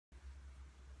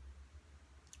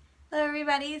Hello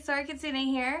everybody, Sora Kitsune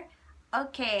here.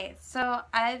 Okay, so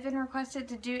I've been requested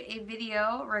to do a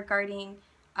video regarding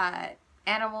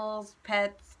animals,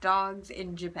 pets, dogs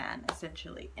in Japan,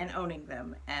 essentially, and owning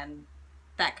them and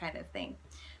that kind of thing.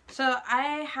 So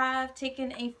I have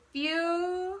taken a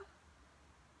few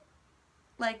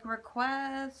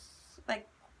requests,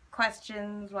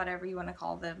 questions, whatever you want to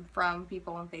call them, from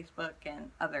people on Facebook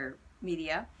and other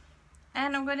media.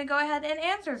 And I'm going to go ahead and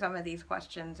answer some of these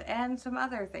questions and some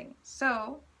other things.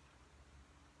 So,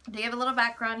 to give a little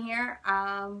background here,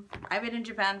 I've been in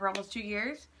Japan for almost 2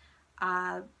 years.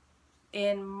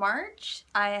 In March,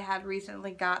 I had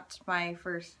recently got my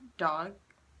first dog.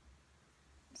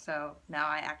 So now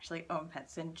I actually own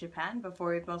pets in Japan. Before,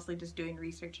 we were mostly just doing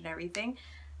research and everything.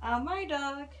 My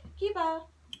dog, Kiba.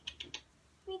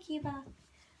 Me, Kiba.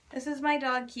 This is my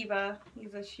dog, Kiba.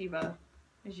 He's a Shiba,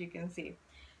 as you can see.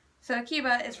 So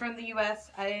Kiba is from the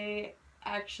US. I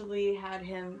actually had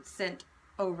him sent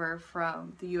over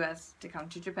from the US to come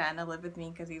to Japan to live with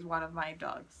me because he's one of my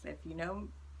dogs. If you know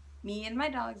me and my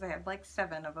dogs, I have like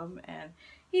 7 of them, and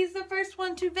he's the first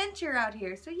one to venture out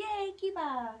here. So yay,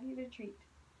 Kiba! He's a treat.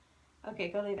 Okay,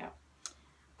 go lay down.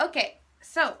 Okay,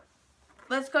 so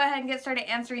let's go ahead and get started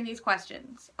answering these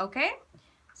questions, okay?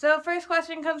 So first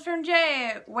question comes from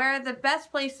Jay. Where are the best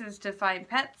places to find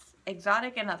pets,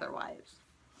 exotic and otherwise?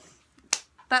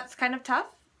 That's kind of tough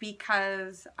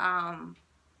because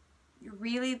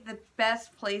really the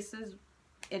best places,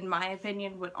 in my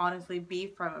opinion, would honestly be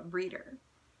from a breeder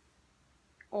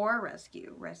or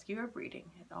rescue or breeding.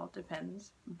 It all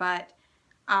depends. But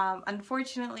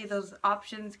unfortunately, those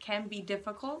options can be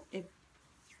difficult,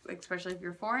 especially if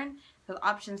you're foreign. Those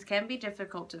options can be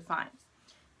difficult to find.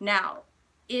 Now,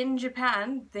 in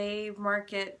Japan, they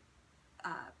market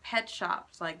pet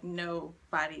shops like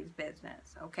nobody's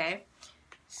business, okay?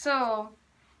 So,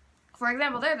 for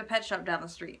example, there's a pet shop down the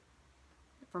street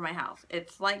from my house.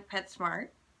 It's like PetSmart,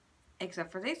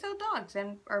 except for they sell dogs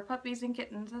or puppies and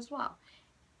kittens as well.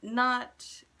 Not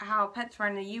how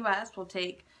PetSmart in the US will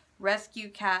take rescue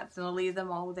cats and they'll leave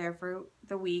them all there for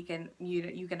the week, and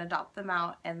you can adopt them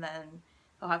out, and then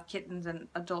they'll have kittens and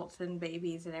adults and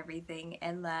babies and everything,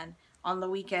 and then on the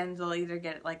weekends they'll either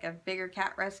get like a bigger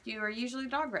cat rescue or usually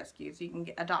dog rescue, so you can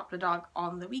adopt a dog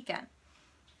on the weekend.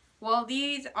 Well,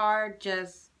 these are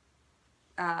just,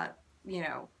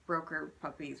 broker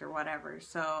puppies or whatever.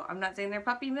 So I'm not saying they're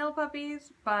puppy mill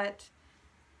puppies, but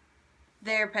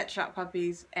they're pet shop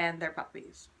puppies, and they're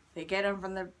puppies. They get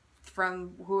them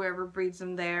from whoever breeds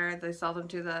them there. They sell them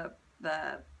to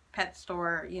the pet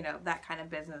store, that kind of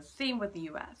business. Same with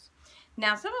the US.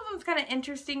 Now, some of them's kind of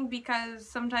interesting because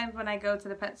sometimes when I go to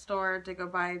the pet store to go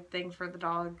buy things for the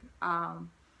dog,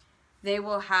 they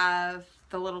will have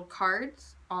the little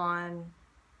cards on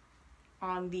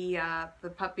the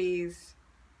puppy's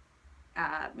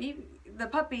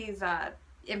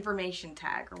information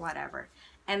tag or whatever,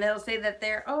 and they'll say that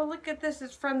oh, look at this,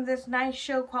 it's from this nice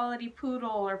show quality poodle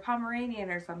or Pomeranian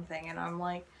or something, and I'm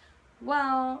like,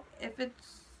 well, if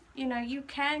it's, you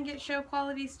can get show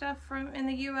quality stuff in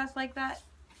the US like that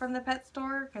from the pet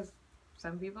store, because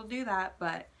some people do that,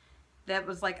 but that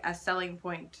was like a selling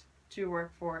point to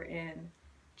work for in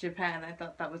Japan. I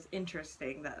thought that was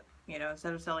interesting that,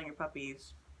 instead of selling your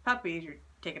puppies, you're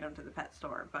taking them to the pet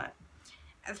store, but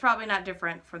it's probably not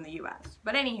different from the US.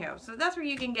 But anywho, so that's where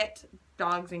you can get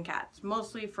dogs and cats,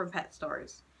 mostly from pet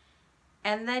stores.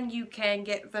 And then you can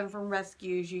get them from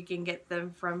rescues, you can get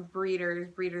them from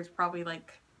breeders probably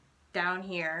like down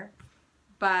here.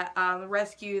 But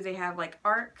rescues, they have like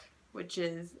Ark, which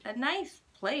is a nice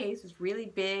place. It's really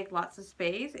big, lots of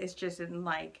space. It's just in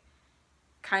like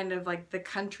kind of like the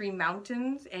country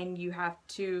mountains, and you have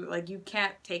to, you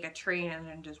can't take a train and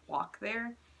then just walk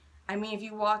there. I mean, if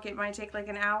you walk, it might take like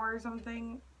an hour or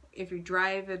something. If you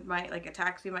drive, it might, like a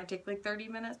taxi might take like 30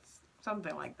 minutes,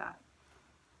 something like that.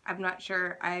 I'm not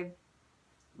sure.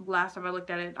 Last time I looked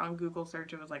at it on Google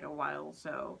search, it was like a while,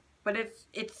 so, but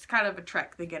it's kind of a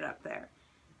trek to get up there.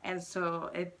 And so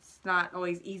it's not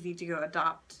always easy to go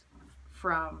adopt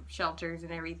from shelters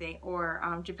and everything, or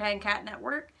Japan Cat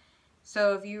Network.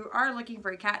 So if you are looking for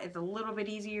a cat, it's a little bit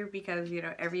easier because,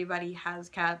 everybody has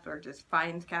cats or just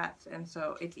finds cats. And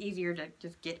so it's easier to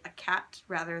just get a cat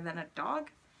rather than a dog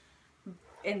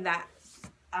in that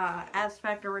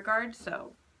aspect or regard.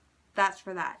 So that's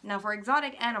for that. Now for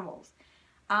exotic animals,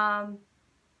 I'm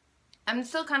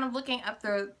still kind of looking up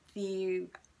the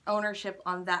ownership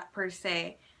on that per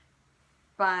se.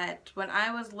 But when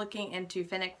I was looking into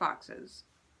fennec foxes,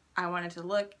 I wanted to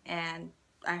look, and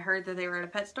I heard that they were at a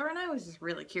pet store, and I was just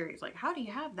really curious, like, how do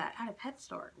you have that at a pet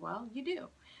store? Well, you do.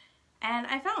 And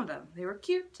I found them. They were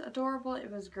cute, adorable,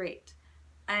 it was great.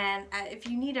 And if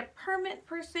you need a permit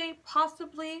per se,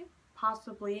 possibly,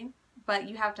 but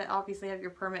you have to obviously have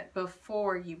your permit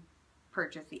before you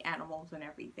purchase the animals and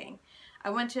everything. I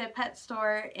went to a pet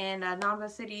store in Namba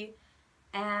City,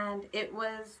 and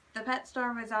the pet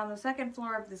store was on the second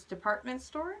floor of this department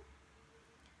store.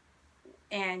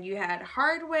 And you had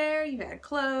hardware, you had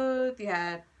clothes, you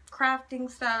had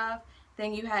crafting stuff.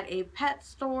 Then you had a pet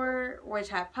store which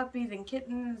had puppies and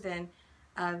kittens and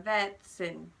vets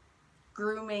and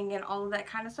grooming and all of that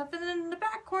kind of stuff. And then in the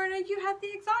back corner you had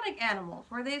the exotic animals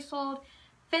where they sold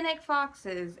fennec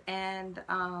foxes and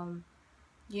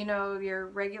you know, your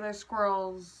regular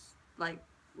squirrels, like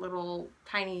little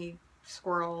tiny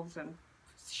squirrels, and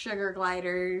sugar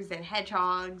gliders and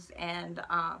hedgehogs, and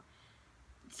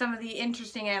some of the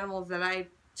interesting animals that I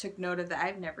took note of that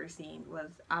I've never seen was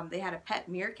they had a pet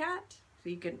meerkat, so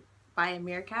you could buy a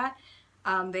meerkat.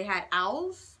 They had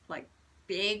owls, like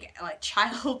big, like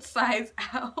child-sized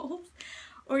owls,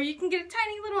 or you can get a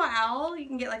tiny little owl. You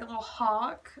can get like a little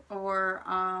hawk, or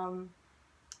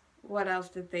what else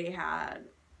did they had?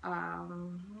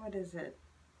 What is it?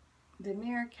 The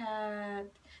meerkat.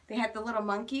 They had the little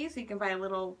monkeys, so you can buy a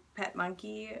little pet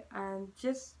monkey, and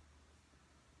just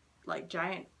like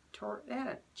giant they had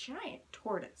a giant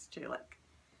tortoise too, like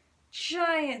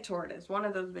giant tortoise, one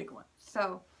of those big ones.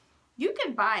 So you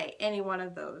could buy any one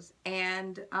of those,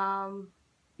 and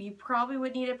you probably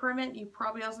would need a permit. You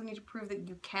probably also need to prove that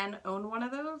you can own one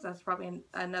of those. That's probably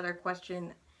another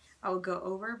question I will go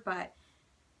over, but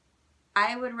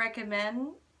I would recommend,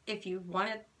 if you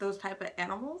wanted those type of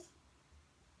animals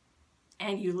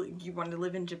and you wanted to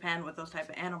live in Japan with those type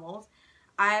of animals,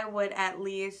 I would at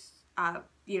least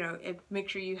you know, make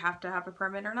sure you have to have a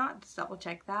permit or not. Just double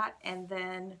check that, and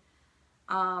then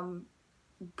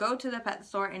go to the pet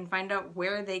store and find out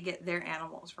where they get their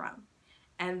animals from,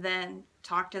 and then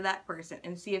talk to that person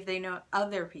and see if they know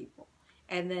other people,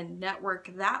 and then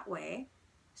network that way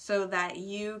so that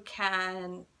you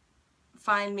can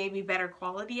find maybe better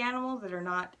quality animals that are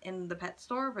not in the pet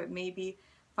store, but maybe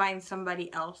find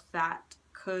somebody else that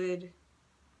could,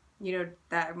 you know,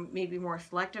 that may be more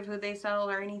selective who they sell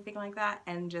or anything like that,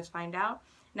 and just find out.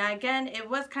 Now again, it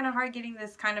was kind of hard getting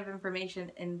this kind of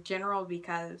information in general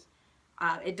because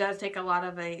it does take a lot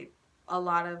of a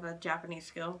Japanese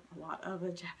skill.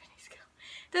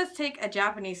 It does take a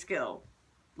Japanese skill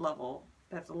level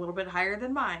that's a little bit higher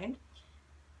than mine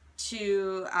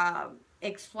to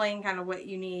explain kind of what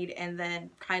you need, and then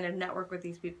kind of network with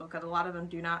these people, because a lot of them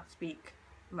do not speak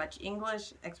much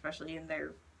English, especially in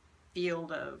their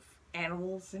field of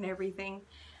animals and everything,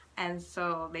 and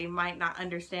so they might not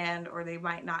understand, or they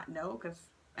might not know, because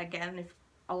again, if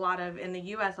in the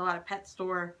US, a lot of pet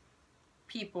store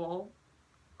people,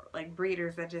 like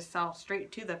breeders that just sell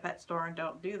straight to the pet store and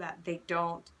don't do that, they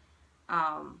don't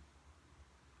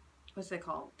what's it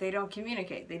called? They don't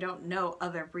communicate. They don't know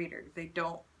other breeders. They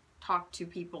don't talk to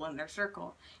people in their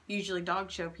circle. Usually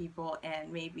dog show people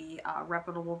and maybe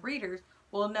reputable breeders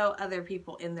will know other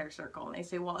people in their circle. And they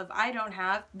say, well, if I don't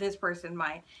have, this person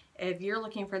might. If you're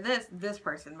looking for this, this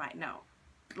person might know.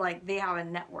 Like, they have a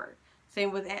network.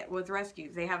 Same with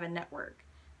rescues. They have a network.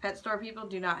 Pet store people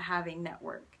do not have a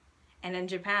network. And in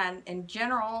Japan, in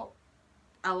general,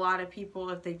 a lot of people,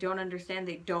 if they don't understand,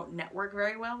 they don't network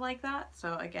very well like that.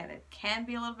 So again, it can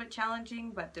be a little bit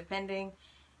challenging, but depending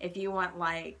if you want,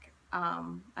 like,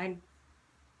 I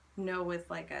know with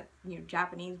like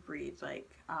Japanese breeds, like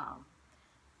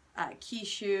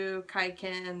Kishu,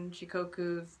 Kaiken,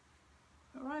 Shikokus,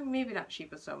 well, maybe not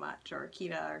Shiba so much, or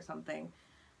Akita or something,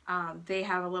 they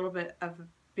have a little bit of a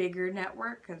bigger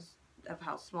network because of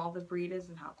how small the breed is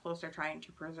and how close they're trying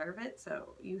to preserve it.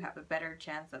 So you have a better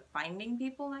chance of finding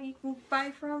people that you can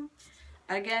buy from.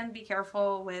 Again, be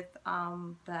careful with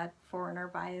that foreigner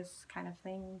bias kind of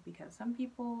thing, because some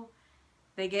people,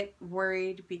 they get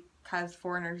worried because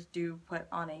foreigners do put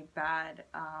on a bad,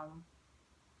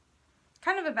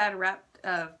 kind of a bad rep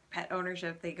of pet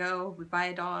ownership. They go, we buy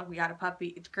a dog, we got a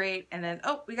puppy, it's great, and then,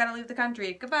 oh, we gotta leave the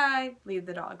country, goodbye, leave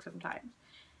the dog sometimes.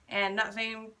 And not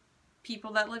saying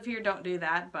people that live here don't do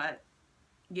that, but,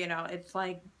 you know, it's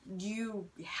like you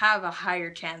have a higher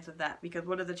chance of that, because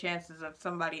what are the chances of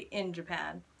somebody in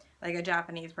Japan, like a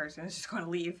Japanese person, is just going to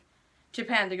leave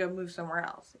Japan to go move somewhere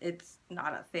else? It's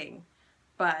not a thing.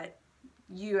 But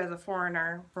you as a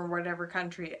foreigner from whatever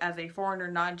country, as a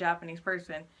foreigner non-Japanese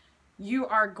person, you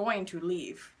are going to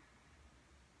leave.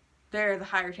 There's a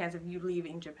higher chance of you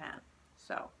leaving Japan.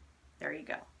 So there you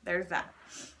go. There's that.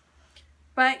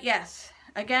 But yes,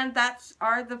 again,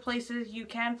 are the places you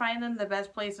can find them. The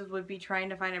best places would be trying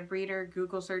to find a breeder,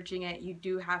 Google searching it. You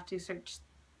do have to search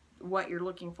what you're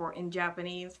looking for in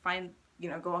Japanese. Find you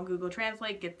know, go on Google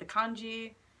Translate, get the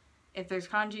kanji, if there's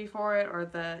kanji for it, or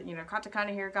the, you know,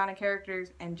 katakana, hiragana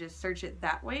characters, and just search it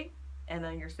that way. And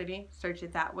then your city, search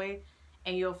it that way.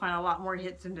 And you'll find a lot more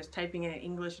hits than just typing it in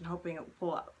English and hoping it will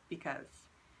pull up. Because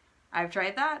I've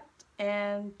tried that,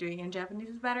 and doing it in Japanese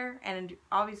is better. And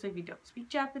obviously if you don't speak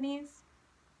Japanese,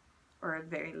 or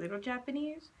very little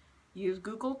Japanese, use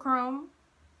Google Chrome,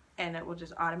 and it will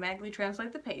just automatically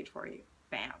translate the page for you.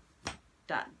 Bam.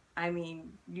 Done. I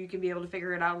mean, you can be able to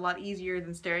figure it out a lot easier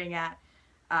than staring at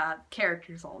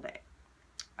characters all day.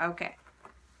 Okay.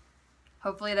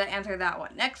 Hopefully that answered that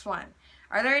one. Next one.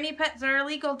 Are there any pets that are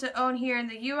legal to own here in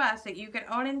the US that you can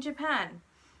own in Japan?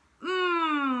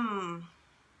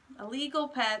 Illegal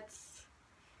pets.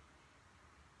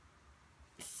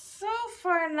 So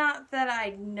far, not that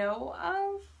I know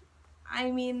of.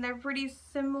 I mean, they're pretty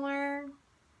similar.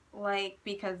 Like,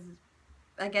 because,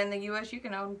 again, the US, you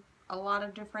can own a lot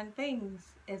of different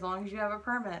things as long as you have a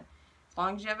permit. As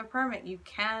long as you have a permit, you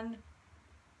can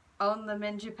own them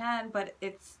in Japan, but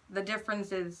the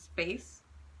difference is space.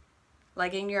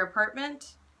 Like in your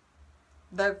apartment,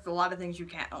 there's a lot of things you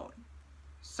can't own.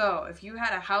 So if you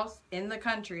had a house in the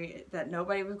country that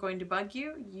nobody was going to bug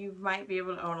you, you might be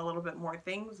able to own a little bit more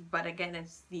things. But again,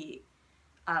 it's the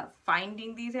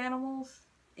finding these animals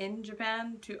in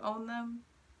Japan to own them.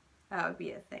 That would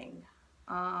be a thing.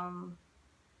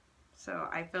 So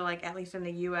I feel like at least in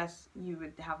the US, you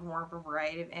would have more of a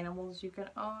variety of animals you can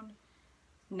own.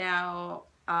 Now,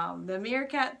 the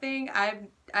meerkat thing,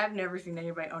 I've never seen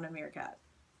anybody own a meerkat.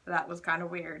 That was kind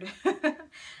of weird. That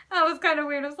was kind of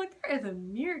weird. I was like, there is a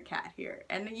meerkat here.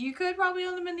 And you could probably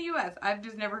own them in the US. I've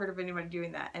just never heard of anybody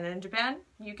doing that. And in Japan,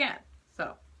 you can.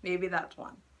 So, maybe that's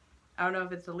one. I don't know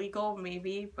if it's illegal,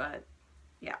 maybe, but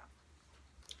yeah.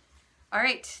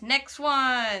 Alright, next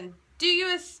one.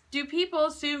 Do people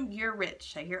assume you're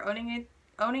rich? I hear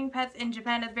owning pets in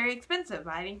Japan is very expensive.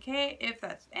 I don't care if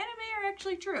that's anime or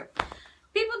actually true.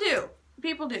 People do.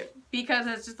 People do. Because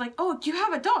it's just like, oh, you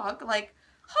have a dog? Like,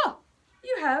 huh,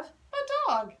 you have a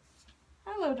dog.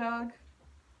 Hello, dog.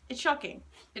 It's shocking.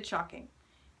 It's shocking.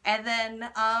 And then,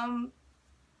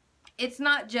 it's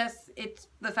not just, it's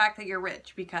the fact that you're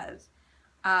rich, because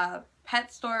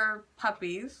pet store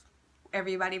puppies,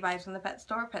 everybody buys from the pet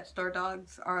store. Pet store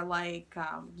dogs are like,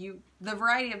 the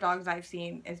variety of dogs I've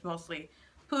seen is mostly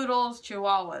poodles,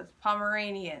 chihuahuas,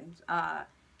 Pomeranians,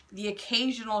 the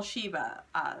occasional Shiba,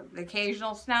 the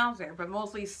occasional Schnauzer, but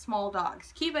mostly small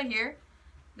dogs. Kiba here,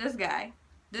 this guy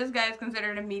is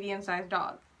considered a medium-sized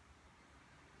dog.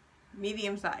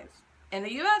 Medium-sized. In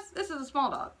the US, this is a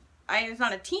small dog. It's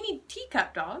not a teeny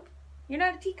teacup dog. You're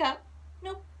not a teacup.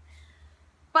 Nope.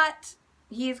 But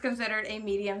he's considered a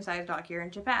medium-sized dog here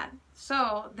in Japan.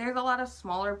 So there's a lot of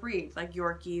smaller breeds like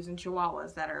Yorkies and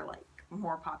Chihuahuas that are like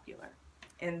more popular.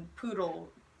 And poodle,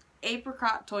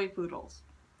 apricot toy poodles,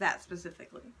 that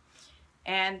specifically.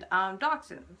 And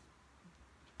dachshunds.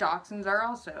 Dachshunds are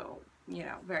also, you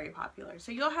know, very popular.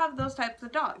 So you'll have those types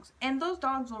of dogs. And those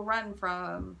dogs will run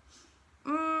from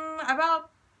about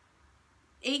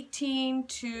 $1,800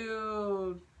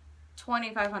 to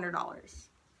 $2,500,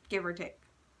 give or take.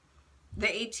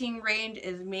 The 18 range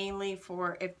is mainly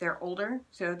for if they're older.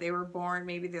 So if they were born,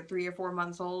 maybe they're 3 or 4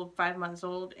 months old, 5 months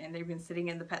old, and they've been sitting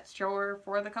in the pet store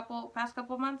for the past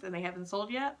couple months and they haven't sold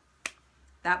yet.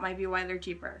 That might be why they're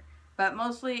cheaper. But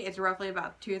mostly it's roughly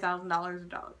about $2,000 a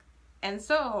dog. And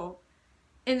so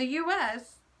in the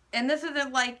US, and this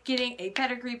isn't like getting a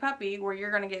pedigree puppy where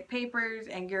you're going to get papers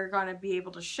and you're going to be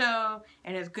able to show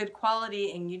and it's good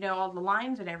quality and you know all the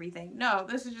lines and everything. No,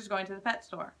 this is just going to the pet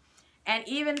store. And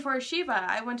even for a Shiba,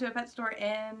 I went to a pet store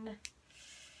in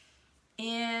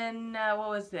what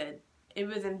was it? It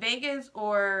was in Vegas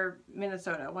or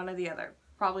Minnesota, one or the other,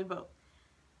 probably both.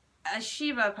 A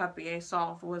Shiba puppy I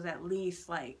saw was at least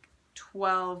like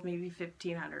 $1,200, maybe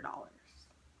 $1,500.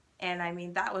 And I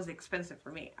mean, that was expensive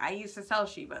for me. I used to sell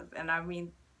Shibas, and I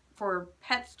mean, for a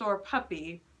pet store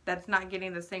puppy that's not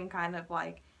getting the same kind of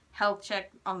like health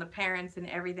check on the parents and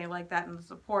everything like that and the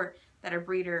support that a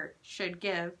breeder should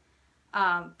give,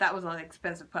 that was an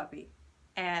expensive puppy.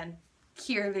 And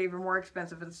here they're even more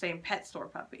expensive than the same pet store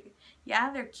puppy.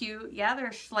 Yeah, they're cute. Yeah,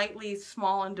 they're slightly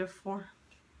small and deformed.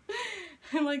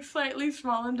 Like slightly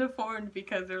small and deformed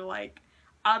because they're like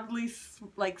oddly,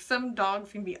 like some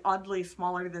dogs can be oddly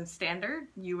smaller than standard,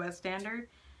 US standard.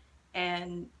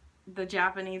 And the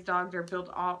Japanese dogs are built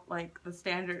off like the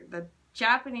standard. The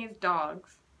Japanese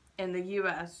dogs in the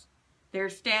US, their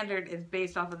standard is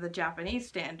based off of the Japanese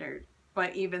standard.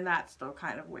 But even that's still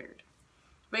kind of weird.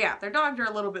 But yeah, their dogs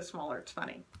are a little bit smaller. It's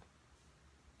funny.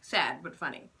 Sad, but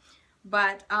funny.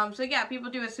 But, so yeah, people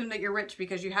do assume that you're rich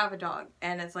because you have a dog.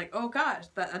 And it's like, oh gosh,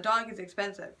 a dog is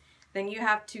expensive. Then you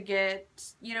have to get,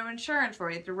 you know, insurance for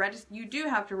it. You do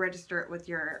have to register it with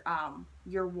your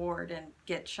ward and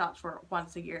get shots for it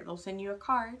once a year. They'll send you a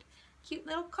card, cute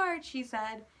little card, she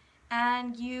said,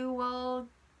 and you will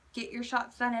get your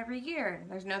shots done every year.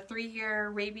 There's no 3-year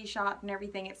rabies shot and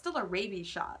everything. It's still a rabies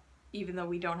shot, even though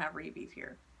we don't have rabies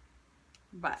here.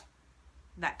 But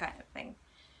that kind of thing.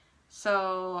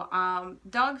 So,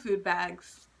 dog food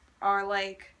bags are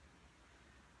like,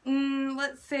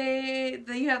 let's say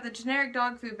that you have the generic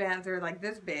dog food bags are like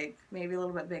this big, maybe a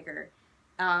little bit bigger.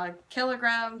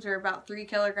 Kilograms are about 3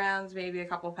 kilograms, maybe a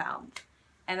couple pounds.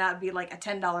 And that would be like a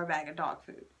 $10 bag of dog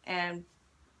food. And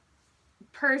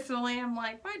personally, I'm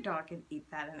like, my dog can eat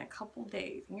that in a couple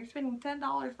days. And you're spending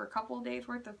 $10 for a couple of days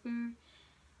worth of food.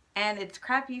 And it's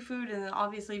crappy food. And then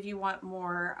obviously if you want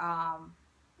more,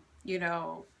 you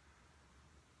know,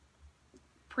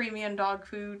 premium dog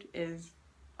food is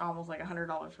almost like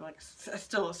 $100 for like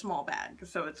still a small bag.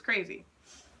 So it's crazy.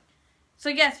 So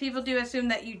yes, people do assume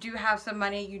that you do have some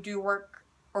money, you do work,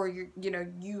 or you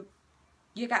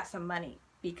got some money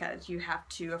because you have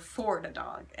to afford a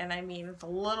dog. And I mean, it's a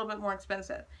little bit more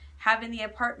expensive. Having the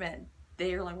apartment,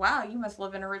 they're like, wow, you must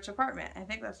live in a rich apartment. I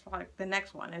think that's like the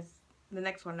next one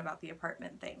about the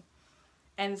apartment thing.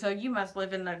 And so you must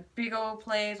live in a big old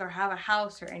place or have a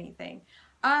house or anything.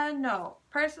 No.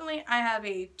 Personally, I have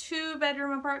a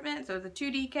 2-bedroom apartment, so it's a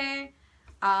 2DK.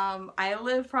 I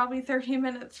live probably 30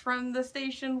 minutes from the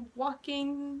station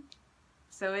walking,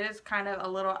 so it is kind of a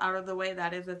little out of the way.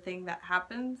 That is a thing that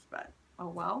happens, but oh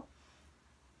well.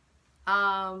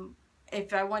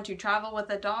 If I want to travel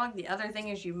with a dog, the other thing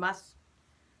is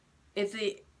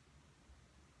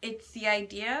it's the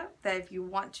idea that if you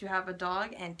want to have a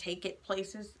dog and take it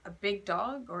places, a big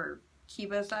dog or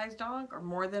Kiba-sized dog or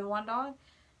more than one dog,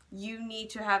 you need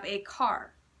to have a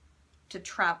car to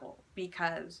travel,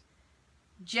 because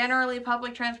generally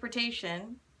public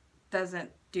transportation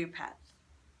doesn't do pets.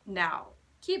 Now,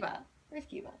 Kiba, where's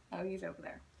Kiba? Oh, he's over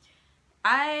there.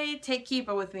 I take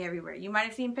Kiba with me everywhere. You might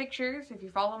have seen pictures if you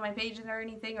follow my pages or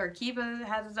anything, or Kiba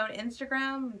has his own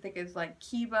Instagram. I think it's like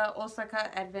Kiba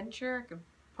Osaka Adventure. I could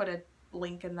put a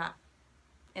link in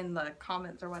the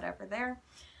comments or whatever there.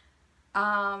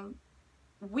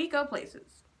 We go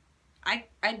places.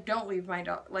 I don't leave my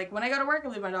dog. Like, when I go to work, I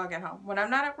leave my dog at home. When I'm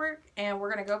not at work and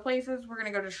we're going to go places, we're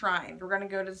going to go to shrines. We're going to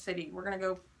go to the city. We're going to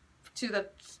go to the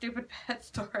stupid pet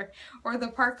store or the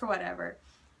park or whatever.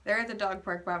 There is a dog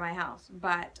park by my house.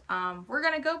 But we're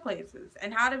going to go places.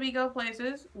 And how do we go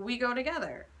places? We go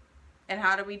together. And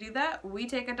how do we do that? We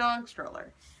take a dog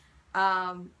stroller.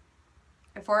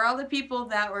 For all the people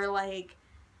that were like,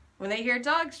 when they hear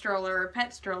dog stroller or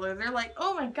pet stroller, they're like,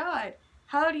 oh my god,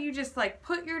 how do you just like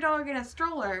put your dog in a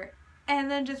stroller and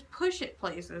then just push it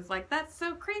places? Like, that's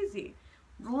so crazy.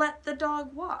 Let the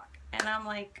dog walk. And I'm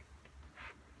like,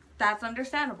 that's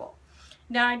understandable.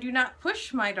 Now, I do not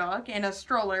push my dog in a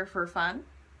stroller for fun.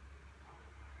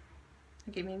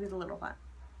 Okay, maybe it's a little fun.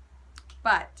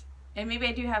 But, and maybe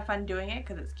I do have fun doing it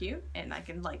because it's cute and I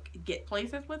can like get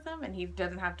places with him and he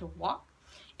doesn't have to walk.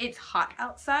 It's hot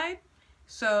outside.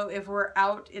 So if we're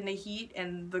out in the heat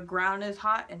and the ground is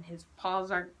hot and his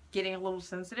paws are getting a little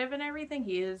sensitive and everything,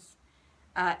 he is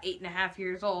 8.5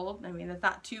 years old. I mean, it's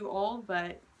not too old,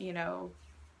 but, you know,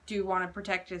 do want to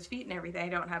protect his feet and everything. I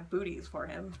don't have booties for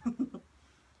him.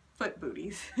 Foot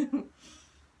booties.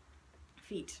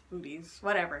 Feet booties,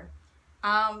 whatever.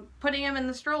 Putting him in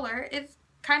the stroller is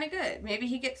kind of good. Maybe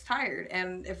he gets tired,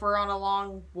 and if we're on a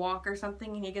long walk or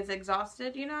something and he gets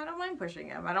exhausted, you know, I don't mind pushing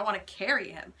him. I don't want to carry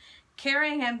him.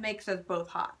 Carrying him makes us both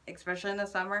hot, especially in the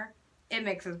summer. It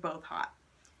makes us both hot.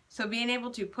 So being able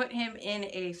to put him in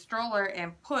a stroller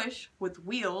and push with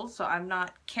wheels, so I'm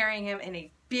not carrying him in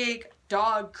a big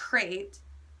dog crate,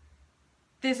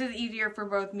 this is easier for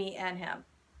both me and him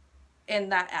in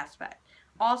that aspect.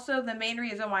 Also, the main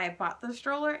reason why I bought the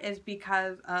stroller is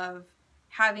because of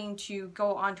having to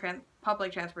go on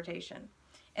public transportation.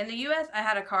 In the US, I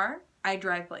had a car. I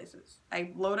drive places.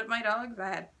 I load up my dogs.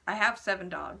 I have 7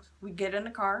 dogs. We get in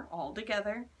a car all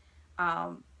together,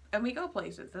 and we go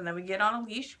places. And then we get on a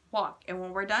leash, walk. And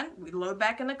when we're done, we load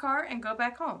back in the car and go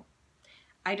back home.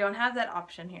 I don't have that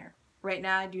option here. Right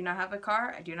now, I do not have a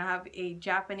car. I do not have a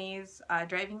Japanese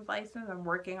driving license. I'm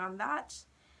working on that.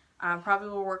 Probably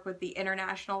will work with the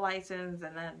international license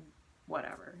and then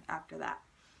whatever after that.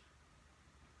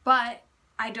 But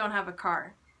I don't have a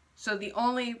car. So the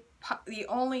only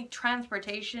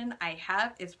transportation I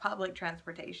have is public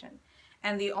transportation.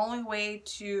 And the only way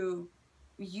to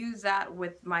use that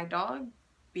with my dog,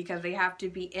 because they have to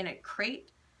be in a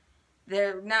crate,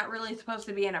 They're not really supposed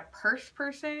to be in a purse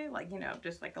per se, like, you know,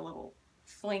 just like a little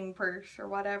sling purse or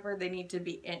whatever. They need to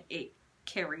be in a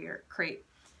carrier crate.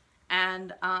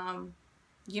 And,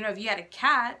 you know, if you had a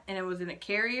cat and it was in a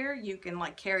carrier, you can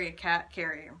like carry a cat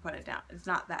carrier and put it down. It's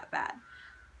not that bad.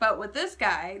 But with this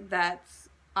guy, that's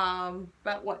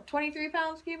about what, 23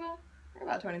 pounds, Kiba? Or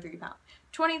about 23 pounds.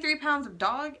 23 pounds of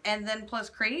dog, and then plus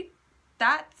crate.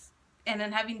 That's, and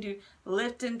then having to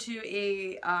lift into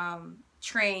a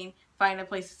train, find a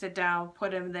place to sit down,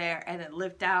 put him there, and then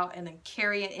lift out, and then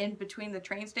carry it in between the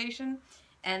train station.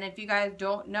 And if you guys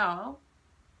don't know,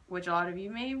 which a lot of you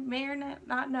may or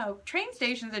not know, train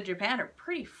stations in Japan are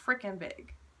pretty freaking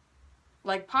big.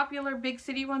 Like popular big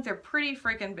city ones are pretty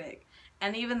freaking big.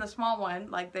 And even the small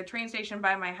one, like the train station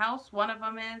by my house, one of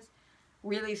them is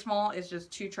really small, it's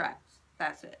just 2 tracks.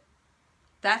 That's it.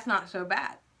 That's not so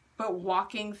bad. But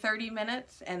walking 30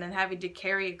 minutes and then having to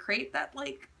carry a crate,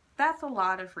 that's a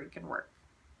lot of freaking work.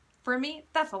 For me,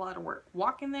 that's a lot of work.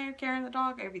 Walking there, carrying the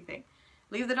dog, everything.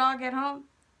 Leave the dog at home.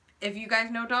 If you guys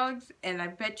know dogs, and I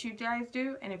bet you guys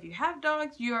do, and if you have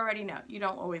dogs, you already know. You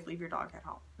don't always leave your dog at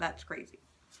home. That's crazy.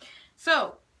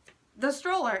 So, the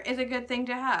stroller is a good thing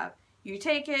to have. You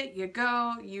take it, you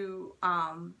go,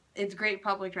 it's great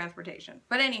public transportation.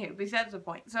 But anywho, besides the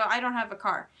point. So, I don't have a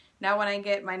car. Now, when I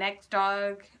get my next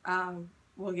dog,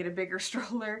 we'll get a bigger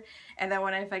stroller. And then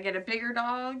if I get a bigger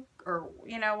dog, or,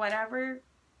 you know, whatever,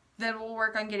 then we'll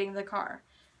work on getting the car.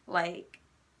 Like,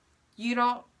 you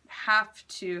don't have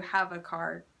to have a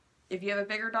car. If you have a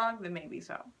bigger dog, then maybe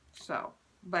so.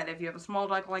 But if you have a small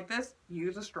dog like this,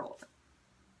 use a stroller.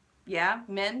 Yeah,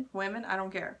 men, women, I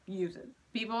don't care. Use it.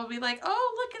 People will be like,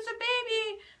 oh, look, it's a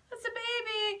baby. It's a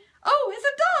baby. Oh, it's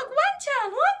a dog.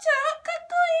 Wanchan, wanchan,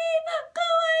 kakkoi,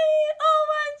 kawaii, oh,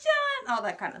 wanchan. All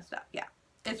that kind of stuff. Yeah,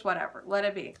 it's whatever. Let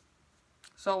it be.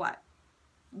 So what?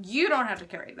 You don't have to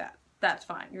carry that. That's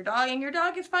fine. Your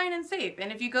dog is fine and safe.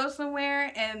 And if you go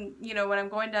somewhere and, you know, when I'm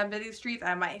going down busy streets,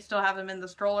 I might still have them in the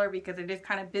stroller because it is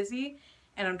kind of busy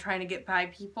and I'm trying to get by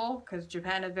people because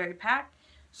Japan is very packed.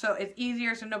 So it's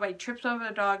easier so nobody trips over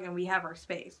the dog and we have our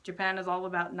space. Japan is all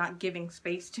about not giving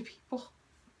space to people.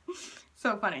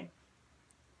 So funny.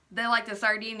 They like to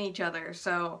sardine each other,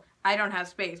 so I don't have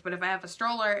space. But if I have a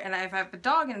stroller and if I have a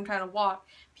dog and I'm trying to walk,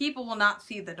 people will not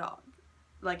see the dog.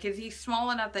 Like, is he small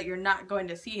enough that you're not going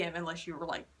to see him unless you were,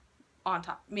 like, on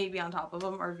top, maybe on top of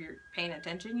him, or if you're paying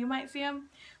attention, you might see him.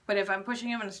 But if I'm pushing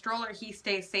him in a stroller, he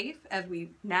stays safe as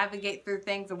we navigate through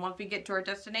things, and once we get to our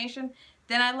destination,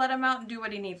 then I let him out and do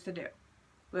what he needs to do.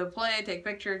 We'll play, take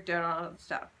pictures, do all that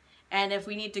stuff. And if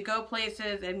we need to go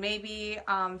places, and maybe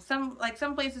some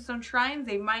places, some shrines,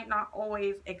 they might not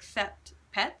always accept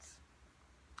pets.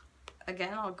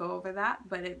 Again, I'll go over that,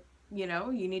 but you know,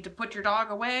 you need to put your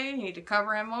dog away, you need to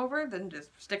cover him over, then just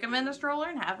stick him in the stroller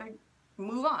and have him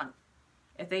move on.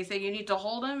 If they say you need to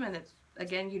hold him, and it's,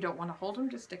 again, you don't want to hold him,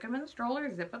 just stick him in the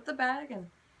stroller, zip up the bag, and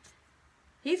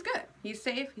he's good. He's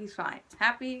safe, he's fine.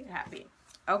 Happy, happy.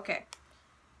 Okay.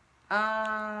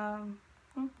 Oh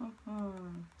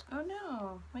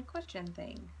no, my question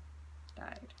thing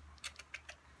died.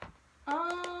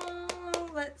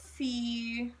 Let's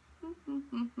see.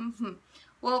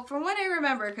 Well, from what I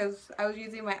remember, because I was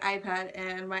using my iPad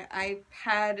and my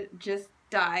iPad just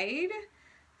died,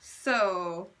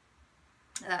 so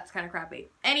that's kind of crappy.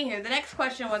 Anywho, the next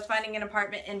question was finding an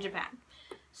apartment in Japan.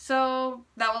 So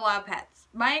that will allow pets.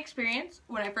 My experience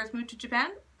when I first moved to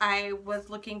Japan, I was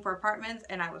looking for apartments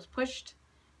and I was pushed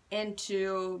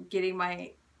into getting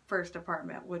my first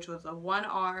apartment, which was a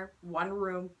 1R,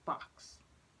 1-room box.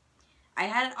 I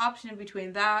had an option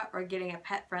between that or getting a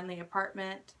pet-friendly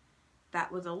apartment that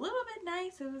was a little bit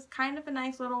nice. It was kind of a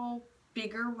nice little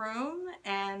bigger room,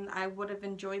 and I would have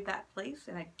enjoyed that place,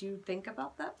 and I do think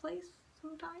about that place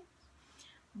sometimes.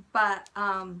 But,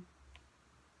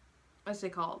 what's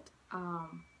it called?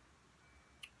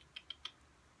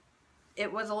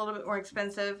 It was a little bit more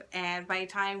expensive, and by the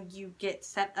time you get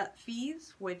set up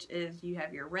fees, which is you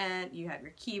have your rent, you have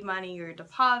your key money, your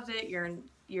deposit,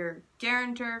 your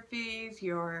guarantor fees,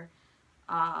 your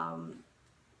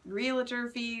realtor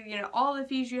fee, you know, all the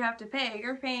fees you have to pay,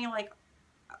 you're paying like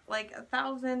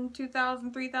 $1,000,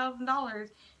 $2,000, $3,000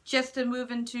 just to move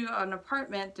into an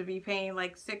apartment, to be paying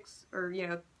like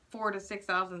 $4,000 to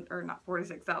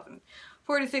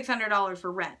 $600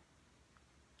 for rent.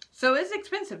 So it's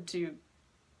expensive to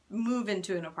move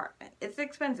into an apartment. It's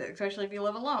expensive, especially if you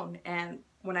live alone. And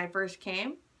when I first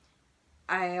came,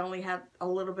 I only had a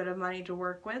little bit of money to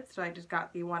work with, so I just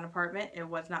got the one apartment. It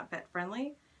was not pet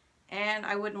friendly, and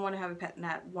I wouldn't want to have a pet in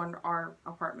that 1R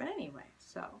apartment anyway.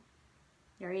 So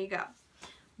there you go.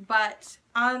 But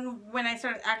when I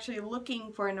started actually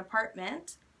looking for an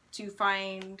apartment to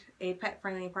find a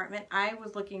pet-friendly apartment, I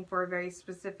was looking for a very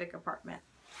specific apartment.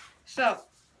 So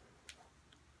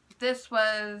this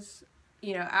was,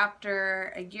 you know,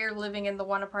 after a year living in the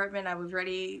one apartment, I was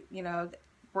ready, you know,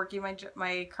 working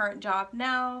my current job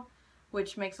now,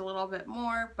 which makes a little bit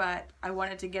more, but I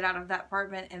wanted to get out of that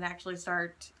apartment and actually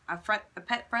start a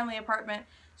pet-friendly apartment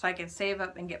so I can save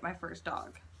up and get my first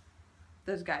dog.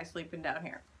 This guy sleeping down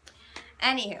here.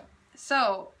 Anywho,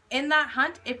 so in that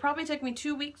hunt, it probably took me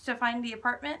 2 weeks to find the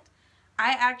apartment.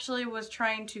 I actually was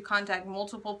trying to contact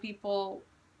multiple people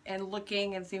and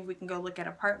looking and see if we can go look at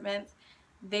apartments.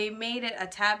 They made it a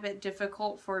tad bit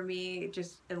difficult for me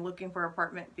just in looking for an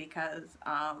apartment because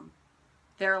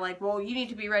they're like, well, you need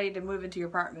to be ready to move into your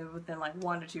apartment within like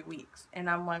 1 to 2 weeks. And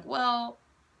I'm like, well,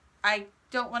 I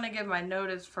don't want to give my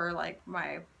notice for like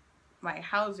my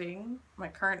housing, my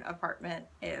current apartment,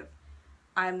 if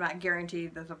I'm not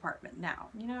guaranteed this apartment now.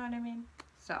 You know what I mean?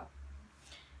 So,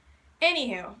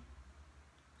 anywho,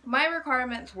 my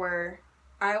requirements were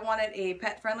I wanted a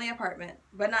pet-friendly apartment,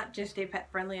 but not just a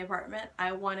pet-friendly apartment.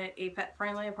 I wanted a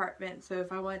pet-friendly apartment, so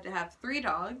if I wanted to have 3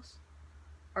 dogs,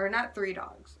 or not 3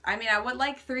 dogs. I mean, I would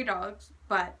like 3 dogs,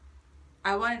 but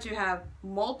I wanted to have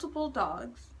multiple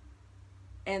dogs,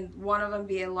 and one of them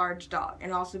be a large dog,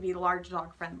 and also be large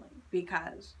dog friendly,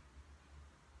 because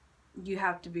you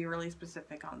have to be really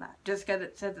specific on that. Just because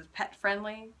it says it's pet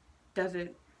friendly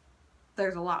doesn't,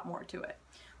 there's a lot more to it,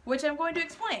 which I'm going to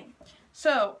explain.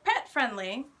 So pet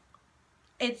friendly,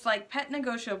 it's like pet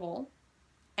negotiable,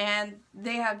 and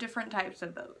they have different types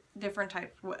of those, different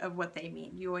types of what they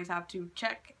mean. You always have to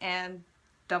check and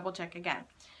double check again.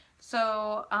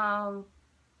 So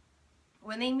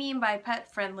when they mean by pet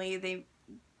friendly,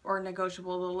 or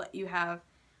negotiable, they'll let you have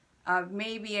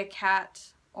maybe a cat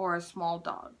or a small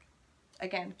dog.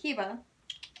 Again, Kiba.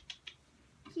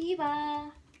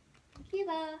 Kiba.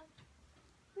 Kiba.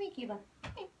 Come here, Kiba.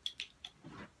 Come here.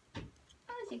 Oh,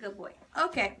 that's a good boy.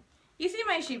 Okay. You see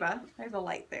my Shiba? There's a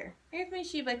light there. Here's my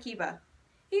Shiba Kiba.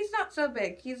 He's not so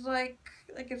big. He's like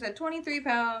I said, 23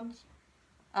 pounds.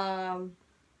 You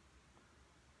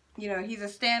know, he's a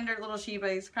standard little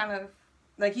Shiba. He's kind of,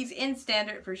 like, he's in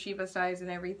standard for Shiba size and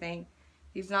everything.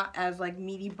 He's not as, like,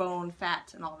 meaty bone,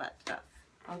 fat, and all that stuff.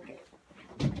 Okay.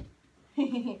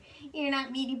 You're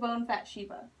not meaty bone, fat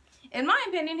Shiba. In my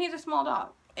opinion, he's a small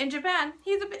dog. In Japan,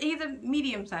 he's a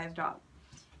medium-sized dog.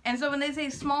 And so when they say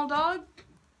small dog,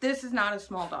 this is not a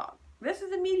small dog. This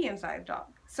is a medium-sized dog.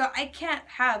 So I can't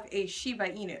have a Shiba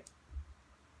Inu.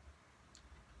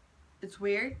 It's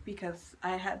weird because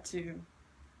I had to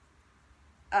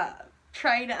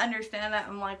try to understand that.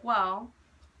 I'm like, well,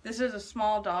 this is a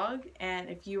small dog, and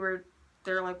if you were,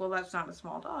 they're like, well, that's not a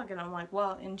small dog. And I'm like,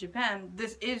 well, in Japan,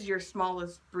 this is your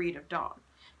smallest breed of dog.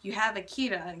 You have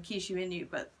Akita and Kishu Inu,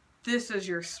 but this is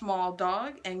your small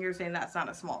dog, and you're saying that's not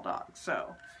a small dog.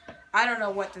 So I don't know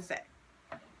what to say,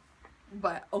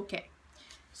 but okay.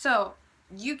 So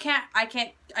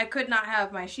I could not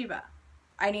have my Shiba.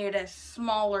 I needed a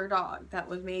smaller dog that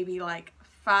was maybe like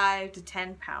 5 to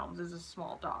 10 pounds is a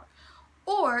small dog,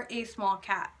 or a small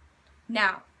cat.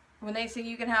 Now, when they say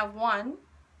you can have one,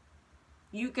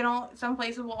 some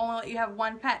places will only let you have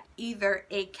one pet, either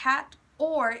a cat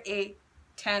or a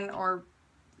 10 or,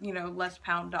 you know, less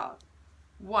pound dog.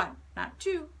 One, not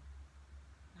two.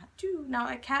 Not two. Now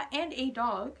a cat and a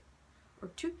dog, or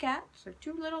 2 cats, or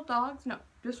 2 little dogs. No,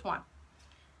 just one.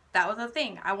 That was the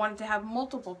thing. I wanted to have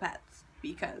multiple pets,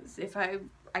 because if I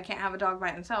can't have a dog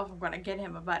by himself, I'm going to get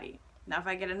him a buddy. Now if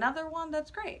I get another one,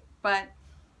 that's great. But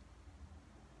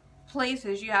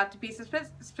places, you have to be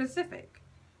specific.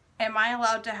 Am I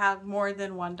allowed to have more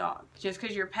than one dog? Just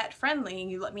because you're pet friendly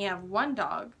and you let me have one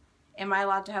dog, am I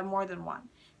allowed to have more than one?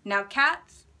 Now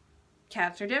cats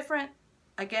are different.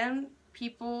 Again,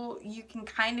 people, you can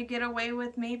kind of get away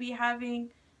with maybe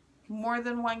having more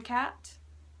than one cat.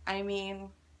 I mean,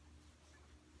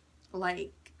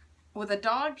 like, with a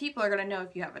dog, people are going to know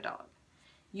if you have a dog.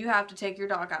 You have to take your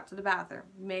dog out to the bathroom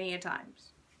many a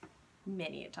times.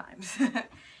 Many a times.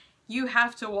 You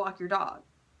have to walk your dog.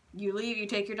 You leave, you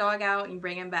take your dog out, and you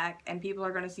bring him back, and people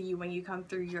are going to see you when you come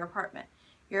through your apartment.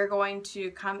 You're going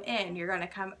to come in, you're going to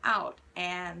come out,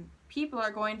 and people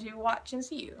are going to watch and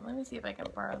see you. Let me see if I can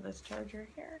borrow this charger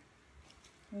here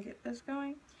and get this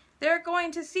going. They're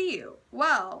going to see you.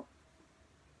 Well,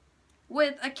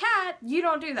 with a cat, you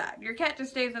don't do that. Your cat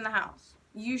just stays in the house.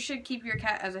 You should keep your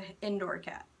cat as an indoor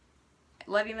cat.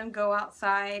 Letting them go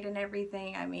outside and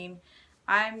everything. I mean,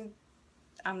 I'm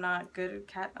not good at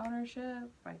cat ownership.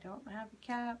 I don't have a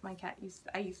cat.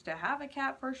 I used to have a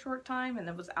cat for a short time, and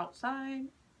it was outside.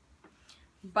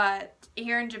 But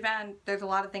here in Japan, there's a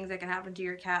lot of things that can happen to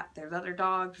your cat. There's other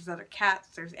dogs, there's other cats,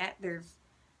 there's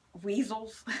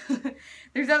weasels.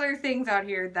 There's other things out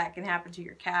here that can happen to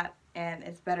your cat, and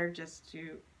it's better just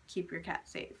to keep your cat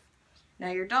safe. Now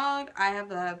your dog, I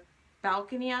have a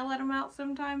balcony I let him out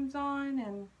sometimes on,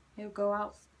 and he'll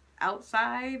go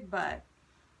outside, but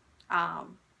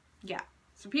yeah.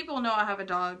 So people know I have a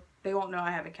dog, they won't know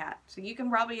I have a cat. So you can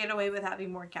probably get away with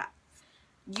having more cats.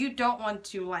 You don't want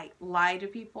to like lie to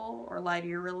people or lie to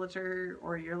your realtor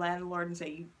or your landlord and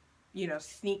say you know,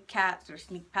 sneak cats or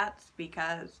sneak pets,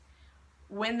 because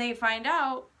when they find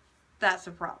out, that's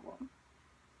a problem.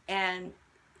 And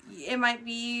it might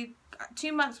be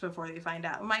 2 months before they find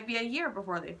out. It might be a year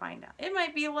before they find out. It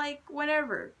might be like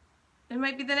whenever. It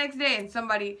might be the next day and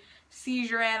somebody sees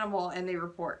your animal and they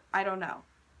report. I don't know.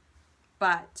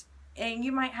 But, and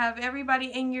you might have everybody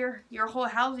in your whole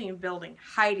housing building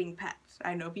hiding pets.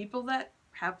 I know people that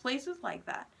have places like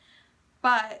that.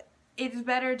 But it's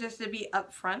better just to be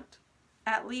upfront,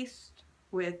 at least,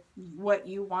 with what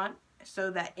you want,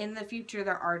 so that in the future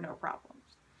there are no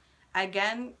problems.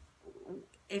 Again,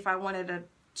 if I wanted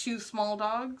 2 small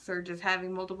dogs, or just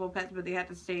having multiple pets but they had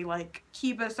to stay like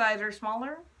Kiba size or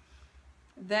smaller,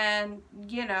 then,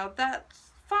 you know,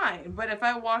 that's fine. But if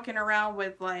I'm walking around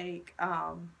with like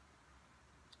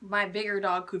my bigger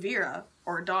dog Kuvira,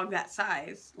 or a dog that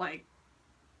size, like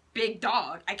big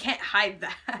dog, I can't hide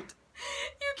that.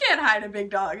 You can't hide a big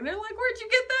dog. And they're like, where'd you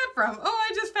get that from? Oh,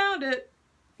 I just found it.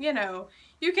 You know,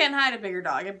 you can't hide a bigger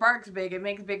dog. It barks big, it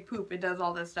makes big poop, it does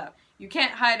all this stuff. You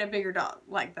can't hide a bigger dog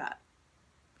like that.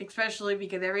 Especially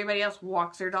because everybody else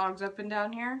walks their dogs up and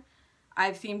down here.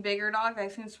 I've seen bigger dogs,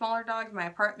 I've seen smaller dogs. My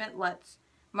current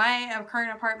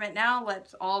apartment now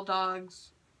lets all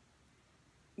dogs,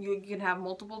 you can have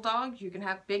multiple dogs, you can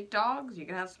have big dogs, you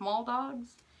can have small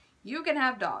dogs, you can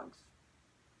have dogs.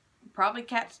 Probably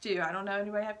cats too. I don't know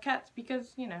anybody have cats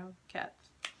because, you know, cats.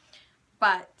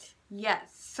 But,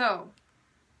 yes, so,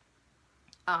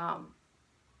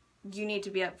 you need to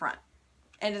be upfront.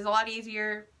 And it's a lot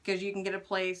easier because you can get a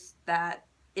place that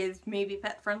is maybe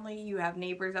pet friendly. You have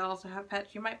neighbors that also have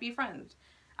pets. You might be friends.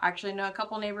 I actually know a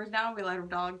couple neighbors now. We let our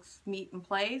dogs meet and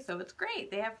play, so it's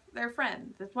great. They're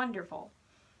friends. It's wonderful.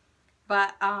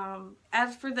 But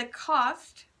as for the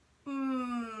cost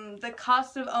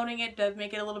of owning it does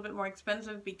make it a little bit more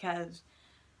expensive, because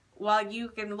while you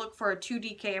can look for a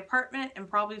 2DK apartment and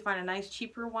probably find a nice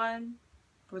cheaper one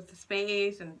with the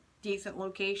space and decent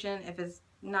location, if it's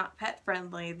not pet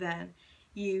friendly, then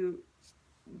your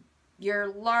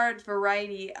large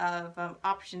variety of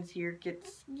options here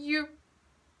gets you.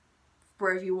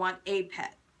 For if you want a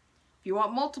pet. If you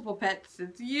want multiple pets,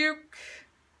 it's you.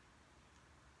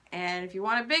 And if you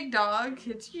want a big dog,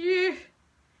 it's you.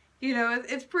 You know,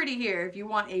 it's pretty here if you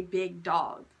want a big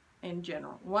dog in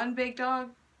general. One big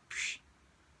dog, psh.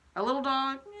 A little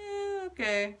dog,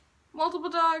 okay.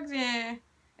 Multiple dogs, a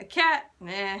cat,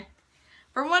 nah.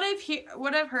 From what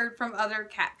I've heard from other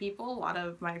cat people, a lot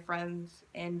of my friends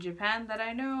in Japan that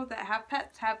I know that have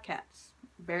pets have cats.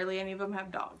 Barely any of them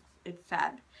have dogs. It's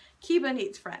sad. Kiba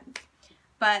needs friends.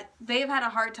 But they've had a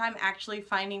hard time actually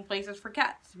finding places for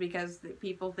cats because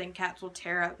people think cats will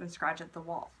tear up and scratch at the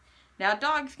walls. Now,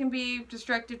 dogs can be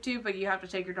destructive too, but you have to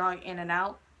take your dog in and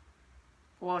out.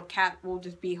 Well, a cat will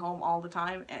just be home all the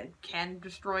time and can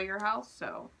destroy your house,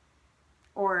 so.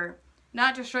 Or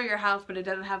not destroy your house, but it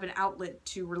doesn't have an outlet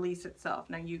to release itself.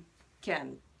 Now, you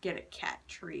can get a cat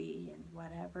tree and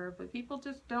whatever, but people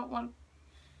just don't want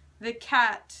the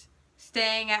cat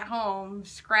staying at home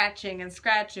scratching and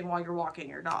scratching while you're walking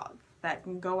your dog. That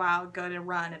can go out, go to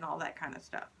run, and all that kind of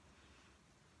stuff.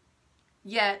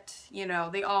 Yet, you know,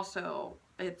 they also,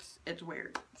 it's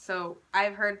weird. So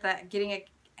I've heard that getting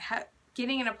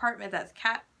an apartment that's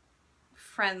cat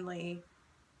friendly,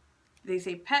 they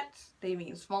say pets, they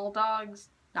mean small dogs,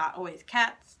 not always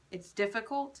cats. It's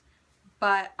difficult,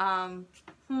 but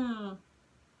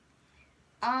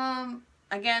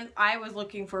again, I was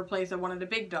looking for a place that wanted a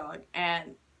big dog,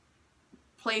 and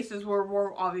places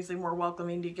were obviously more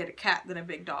welcoming to get a cat than a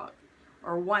big dog,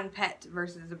 or one pet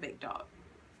versus a big dog.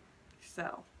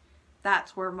 So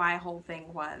that's where my whole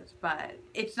thing was, but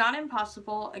it's not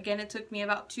impossible. Again, it took me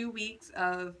about 2 weeks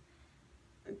of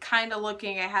kind of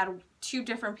looking. I had 2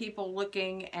 different people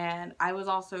looking, and I was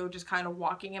also just kind of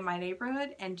walking in my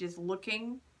neighborhood and just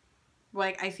looking.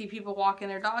 Like, I see people walking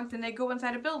their dogs and they go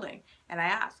inside a building, and I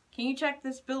ask, can you check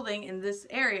this building in this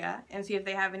area and see if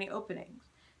they have any openings?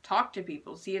 Talk to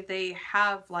people, see if they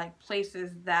have like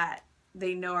places that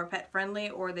they know are pet friendly,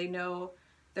 or they know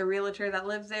the realtor that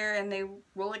lives there and they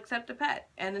will accept a pet,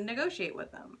 and then negotiate with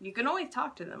them. You can always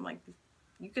talk to them. Like,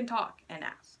 you can talk and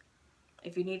ask.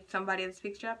 If you need somebody that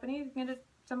speaks Japanese, you can get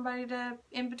somebody to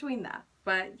in between that.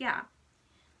 But yeah,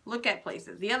 look at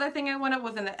places. The other thing I wanted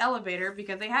was in an elevator,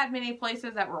 because they had many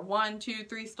places that were 1, 2,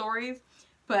 3 stories,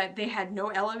 but they had no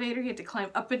elevator. You had to climb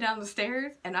up and down the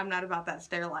stairs, and I'm not about that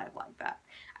stair life like that.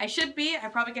 I should be. I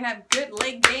probably can have good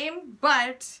leg game,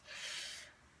 but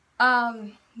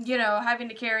you know, having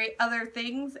to carry other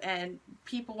things and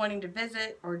people wanting to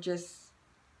visit, or just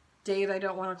days I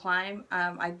don't want to climb.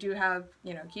 I do have,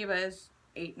 you know, Kiba is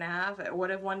 8.5. What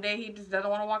if one day he just doesn't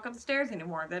want to walk up the stairs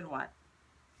anymore? Then what?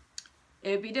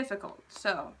 It would be difficult.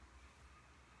 So,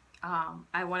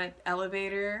 I wanted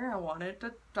elevator. I wanted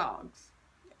the dogs.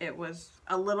 It was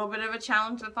a little bit of a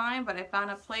challenge to find, but I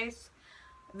found a place.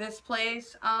 This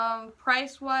place,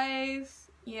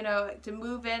 price-wise, you know, to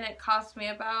move in, it cost me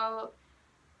about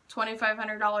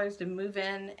 $2,500 to move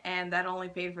in, and that only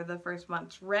paid for the first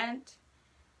month's rent.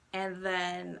 And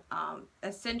then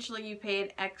essentially you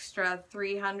paid extra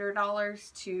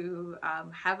 $300 to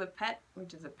have a pet,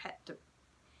 which is a pet.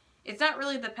 It's not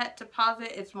really the pet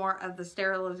deposit, it's more of the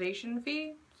sterilization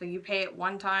fee. So you pay it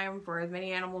one time for as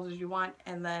many animals as you want,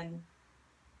 and then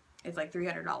it's like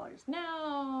 $300.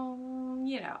 Now,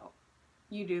 you know,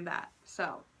 you do that.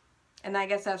 So, and I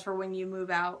guess that's for when you move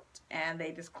out and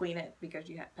they just clean it because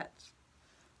you have pets.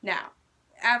 Now,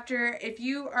 if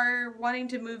you are wanting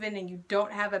to move in and you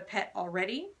don't have a pet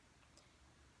already,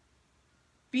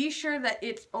 be sure that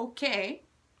it's okay.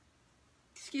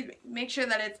 Excuse me. Make sure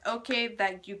that it's okay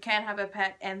that you can have a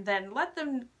pet, and then let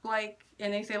them, like,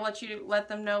 and they say let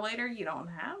them know later. You don't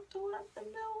have to let them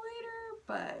know later,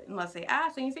 but unless they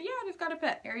ask and you say, yeah, I just got a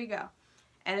pet, here you go.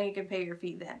 And then you can pay your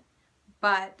fee then.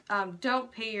 But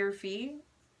don't pay your fee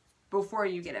before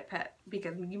you get a pet,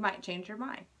 because you might change your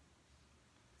mind.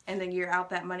 And then you're out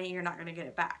that money, you're not going to get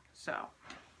it back. So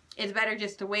it's better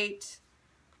just to wait,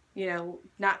 you know,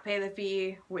 not pay the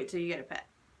fee, wait till you get a pet.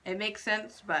 It makes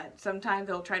sense, but sometimes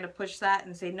they'll try to push that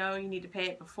and say, no, you need to pay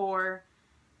it before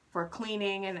for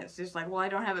cleaning. And it's just like, well, I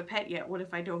don't have a pet yet. What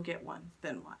if I don't get one?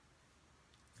 Then what?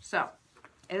 So,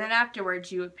 and then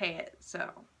afterwards you would pay it.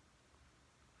 So,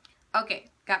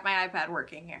 okay, got my iPad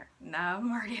working here. Now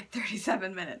I'm already at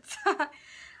 37 minutes.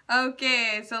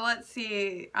 Okay, so let's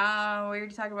see. We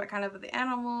already talked about kind of the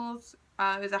animals.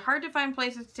 Is it hard to find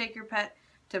places to take your pet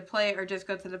to play or just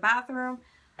go to the bathroom?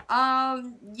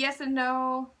 Yes and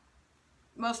no.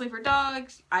 Mostly for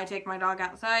dogs. I take my dog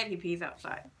outside. He pees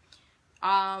outside.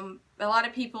 A lot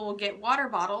of people will get water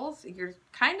bottles. You're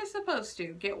kind of supposed to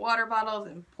get water bottles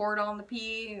and pour it on the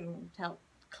pee and help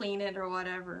clean it or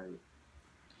whatever.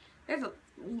 There's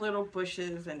little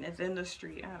bushes and it's in the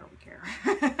street. I don't care.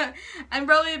 I'm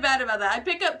probably bad about that. I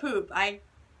pick up poop. I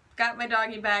got my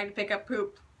doggy bag to pick up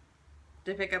poop.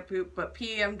 But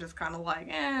pee, I'm just kind of like,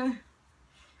 eh.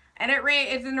 And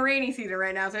it's in the rainy season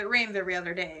right now, so it rains every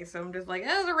other day. So I'm just like,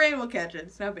 oh, the rain will catch it.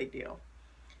 It's no big deal.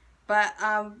 But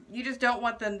you just don't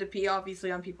want them to pee,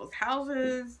 obviously, on people's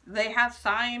houses. They have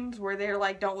signs where they're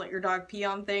like, don't let your dog pee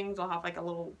on things. They'll have like a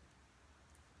little,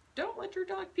 don't let your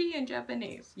dog pee in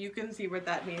Japanese. You can see what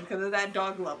that means because of that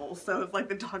dog level. So it's like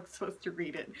the dog's supposed to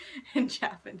read it in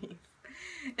Japanese.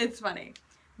 It's funny.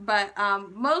 But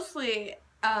mostly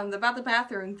about the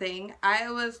bathroom thing, I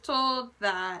was told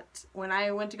that when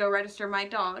I went to go register my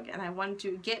dog and I wanted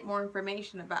to get more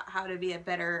information about how to be a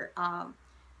better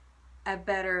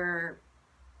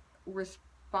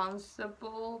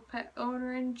responsible pet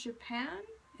owner in Japan,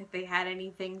 if they had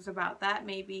any things about that,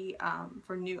 maybe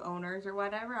for new owners or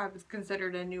whatever. I was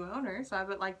considered a new owner, so I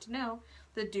would like to know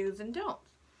the do's and don'ts.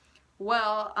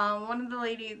 Well, one of the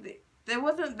ladies, they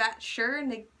wasn't that sure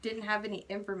and they didn't have any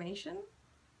information.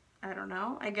 I don't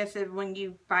know. I guess when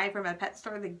you buy from a pet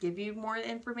store, they give you more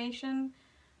information.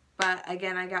 But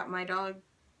again, I got my dog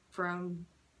from,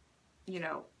 you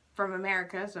know, from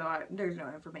America, so there's no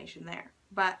information there.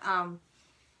 But,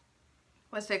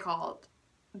 what's it called?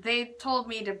 They told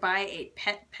me to buy a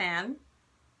pet pan,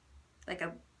 like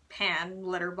a pan,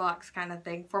 litter box kind of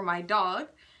thing for my dog,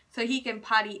 so he can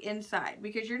potty inside.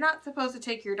 Because you're not supposed to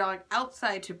take your dog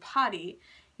outside to potty.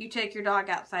 You take your dog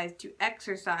outside to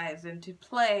exercise and to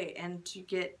play and to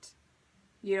get,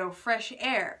 you know, fresh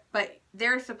air. But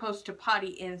they're supposed to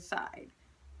potty inside.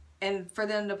 And for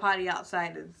them to potty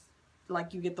outside is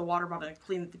like you get the water bottle and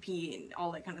clean the pee and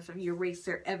all that kind of stuff. You erase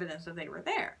their evidence that they were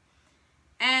there.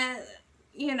 And,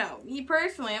 you know, me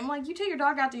personally, I'm like, you take your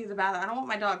dog out to use the bathroom. I don't want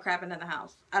my dog crapping in the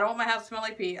house. I don't want my house to smell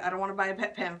like pee. I don't want to buy a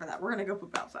pet pan for that. We're going to go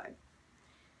poop outside.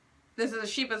 This is a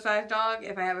Shiba-sized dog.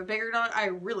 If I have a bigger dog, I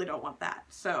really don't want that.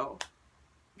 So,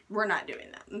 we're not doing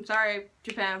that. I'm sorry,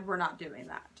 Japan, we're not doing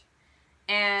that.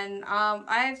 And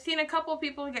I've seen a couple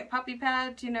people get puppy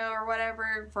pads, you know, or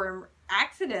whatever. For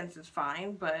accidents is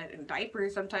fine, but in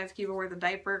diapers, sometimes Kiba wears a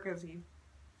diaper because he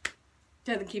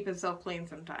doesn't keep himself clean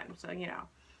sometimes, so, you know.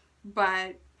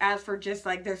 But as for just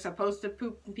like they're supposed to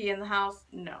poop and pee in the house,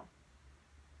 no.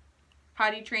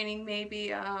 Potty training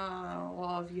maybe,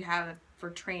 well, if you have it for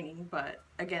training, but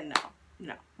again,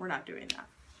 no, we're not doing that.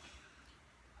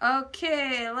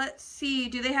 Okay, let's see.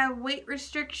 Do they have weight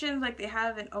restrictions like they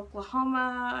have in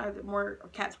Oklahoma? Are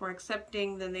cats more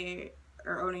accepting than they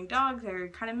are owning dogs? I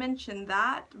kind of mentioned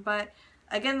that, but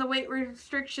again, the weight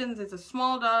restrictions is a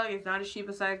small dog. It's not a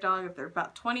Shiba-sized dog. If they're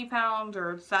about 20 pounds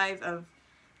or the size of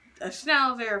a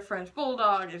Schnauzer, a French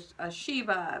Bulldog, a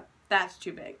Shiba, that's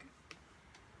too big.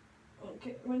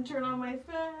 Okay, I'm gonna turn on my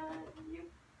fan.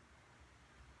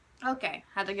 Okay,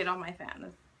 had to get on my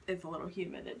fan. It's a little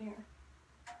humid in here.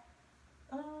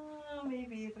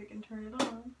 Maybe if I can turn it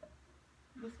on.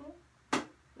 This one?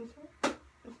 This one?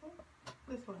 This one?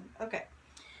 This one. Okay.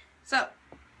 So,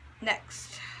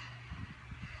 next.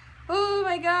 Oh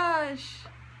my gosh.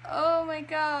 Oh my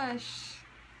gosh.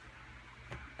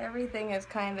 Everything is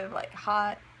kind of like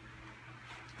hot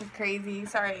and crazy.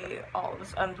 Sorry, all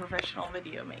this unprofessional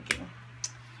video making.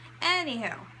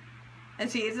 Anyhow. And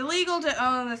see, it's illegal to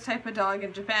own this type of dog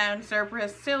in Japan.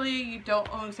 Cerberus, silly, you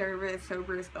don't own Cerberus.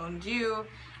 Cerberus owns you.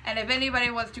 And if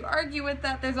anybody wants to argue with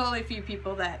that, there's only a few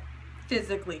people that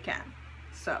physically can.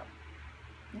 So,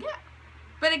 yeah.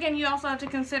 But again, you also have to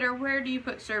consider, where do you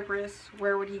put Cerberus?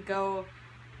 Where would he go?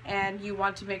 And you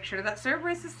want to make sure that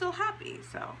Cerberus is still happy.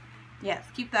 So, yes,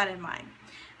 keep that in mind.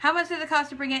 How much does it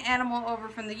cost to bring an animal over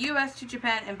from the US to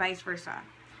Japan and vice versa?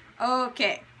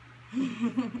 Okay.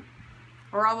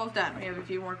 We're almost done. We have a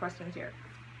few more questions here.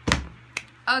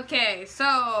 Okay,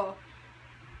 so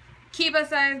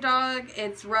Kiba-sized dog,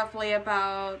 it's roughly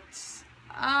about,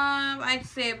 I'd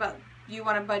say about, you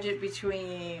want a budget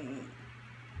between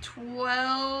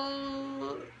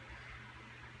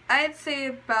I'd say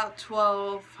about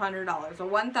 $1,200, or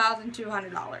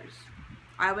 $1,200.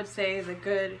 I would say is a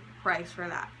good price for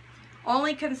that.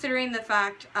 Only considering the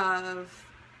fact of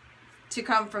to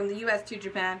come from the US to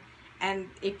Japan, and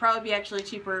it'd probably be actually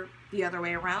cheaper the other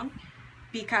way around,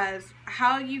 because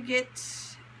how you get,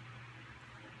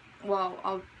 well,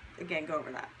 I'll again go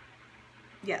over that.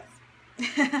 Yes.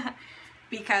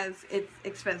 Because it's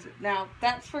expensive. Now,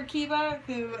 that's for Kiba,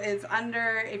 who is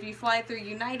under, if you fly through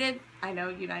United, I know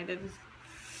United is,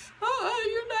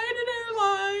 United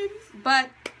Airlines, but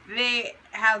they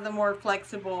have the more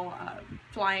flexible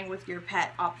flying with your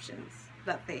pet options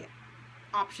that they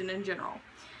option in general.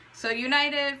 So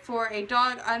United, for a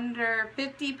dog under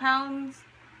 50 pounds,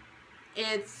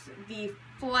 it's the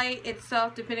flight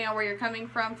itself, depending on where you're coming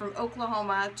from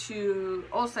Oklahoma to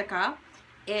Osaka,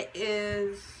 it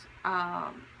is,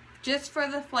 just for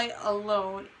the flight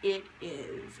alone, it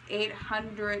is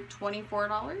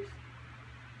 $824.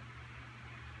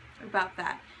 About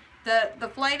that. The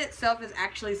flight itself is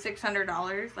actually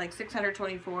 $600, like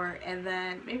 $624, and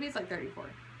then maybe it's like $34,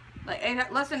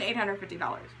 like less than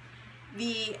 $850.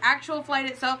 The actual flight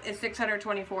itself is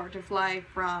 $624 to fly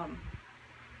from,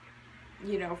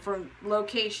 you know, from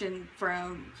location,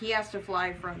 from, he has to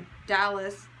fly from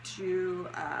Dallas to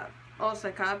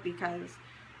Osaka, because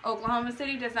Oklahoma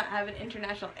City does not have an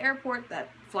international airport that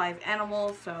flies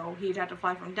animals, so he'd have to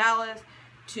fly from Dallas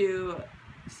to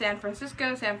San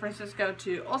Francisco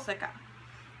to Osaka.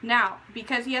 Now,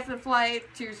 because he has to fly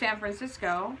to San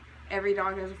Francisco, every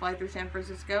dog has to fly through San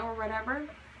Francisco or whatever,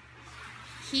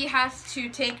 he has to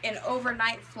take an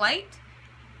overnight flight,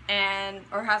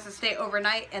 or has to stay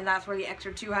overnight, and that's where the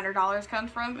extra $200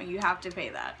 comes from, and you have to pay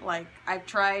that. Like, I've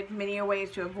tried many ways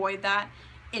to avoid that.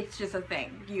 It's just a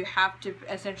thing. You have to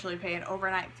essentially pay an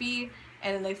overnight fee,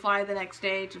 and then they fly the next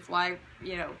day to fly,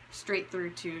 you know, straight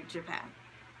through to Japan.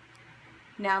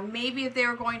 Now, maybe if they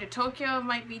were going to Tokyo, it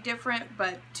might be different,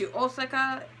 but to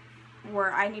Osaka,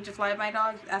 where I need to fly my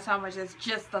dogs, that's how much is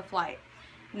just the flight.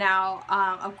 Now,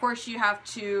 of course, you have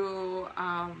to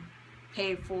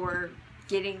pay for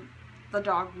getting the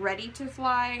dog ready to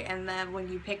fly, and then when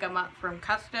you pick them up from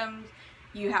customs,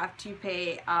 you have to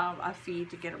pay a fee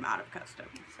to get them out of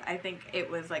customs. I think it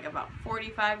was like about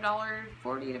 $45,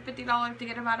 $40 to $50 to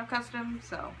get them out of customs,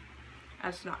 so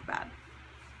that's not bad.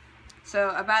 So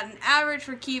about an average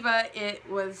for Kiba, it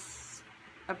was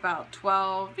about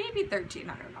 $1,200, maybe $1,300,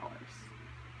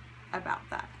 about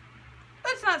that.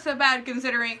 That's not so bad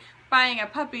considering buying a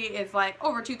puppy is like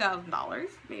over $2,000,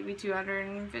 maybe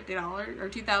 $250 or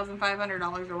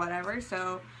 $2,500 or whatever.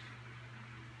 So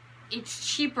it's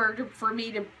cheaper for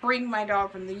me to bring my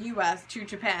dog from the US to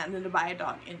Japan than to buy a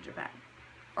dog in Japan,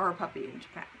 or a puppy in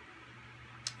Japan.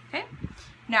 Okay?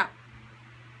 Now,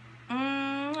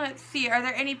 let's see. Are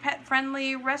there any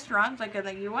pet-friendly restaurants like in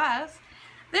the U.S.?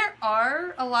 There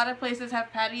are. A lot of places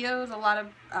have patios. A lot of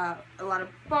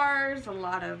bars. A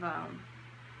lot of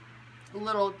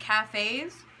little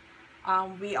cafes.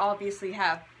 We obviously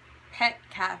have pet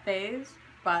cafes,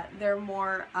 but they're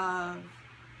more of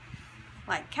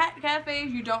like cat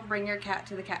cafes. You don't bring your cat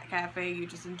to the cat cafe. You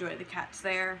just enjoy the cats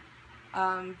there.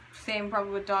 Same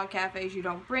probably with dog cafes. You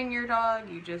don't bring your dog.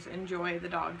 You just enjoy the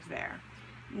dogs there.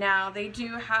 Now, they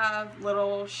do have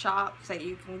little shops that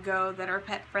you can go that are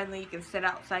pet friendly. You can sit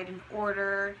outside and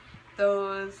order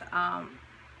those. I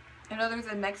know there's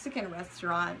a Mexican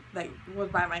restaurant that was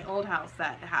by my old house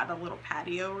that had a little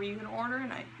patio where you can order,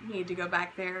 and I need to go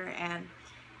back there, and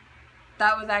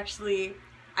that was actually,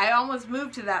 I almost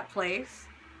moved to that place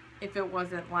if it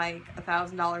wasn't like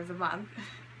 $1,000 a month.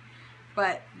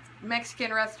 But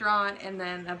Mexican restaurant and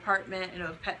then apartment, and it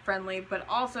was pet friendly, but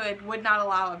also it would not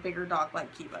allow a bigger dog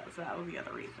like Kiba, so that was the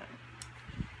other reason.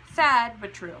 Sad,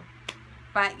 but true.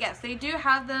 But yes, they do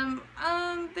have them.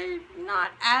 They're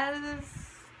not as,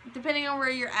 depending on where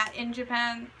you're at in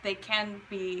Japan, they can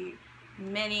be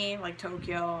many, like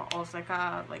Tokyo,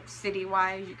 Osaka, like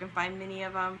city-wise, you can find many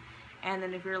of them. And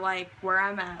then if you're like where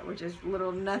I'm at, which is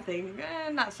little nothing,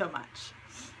 not so much.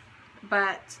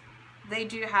 But they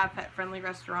do have pet-friendly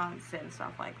restaurants and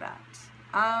stuff like that.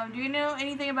 Do you know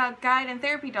anything about guide and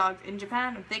therapy dogs in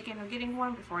Japan? I'm thinking of getting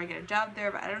one before I get a job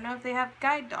there, but I don't know if they have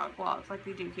guide dog walks like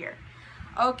they do here.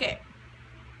 Okay.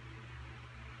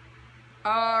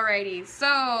 Alrighty,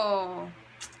 so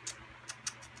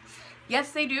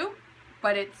yes, they do,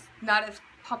 but it's not as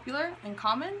popular and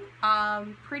common.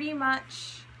 Pretty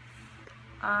much,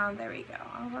 there we go.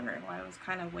 I was wondering why it was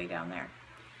kind of way down there.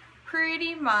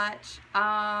 Pretty much,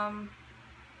 I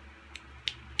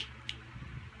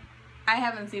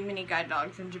haven't seen many guide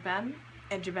dogs in Japan.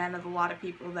 And Japan has a lot of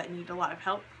people that need a lot of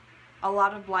help. A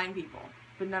lot of blind people,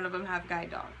 but none of them have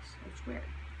guide dogs. It's weird.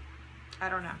 I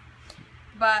don't know.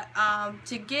 But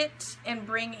to get and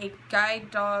bring a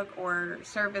guide dog or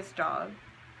service dog,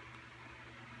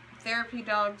 therapy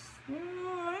dogs, you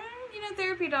know,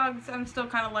 therapy dogs, I'm still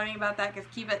kind of learning about that because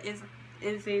Kiba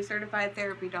is a certified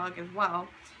therapy dog as well.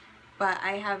 But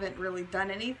I haven't really done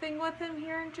anything with him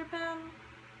here in Japan.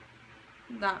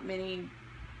 Not many,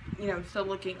 you know, I'm still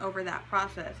looking over that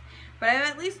process. But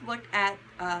I've at least looked at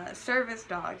service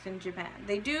dogs in Japan.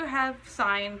 They do have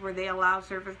signs where they allow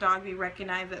service dogs. They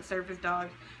recognize that service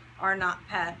dogs are not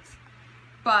pets.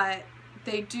 But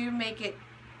they do make it,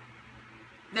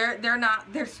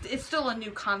 it's still a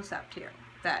new concept here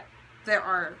that there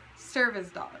are service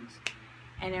dogs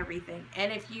and everything.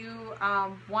 And if you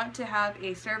want to have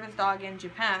a service dog in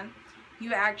Japan,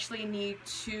 you actually need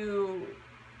to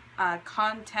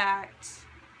contact,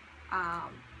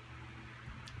 I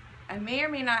may or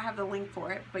may not have the link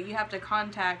for it, but you have to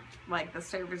contact like the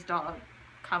service dog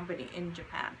company in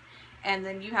Japan. And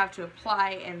then you have to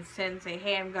apply and say,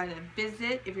 hey, I'm going to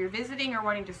visit. If you're visiting or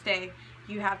wanting to stay,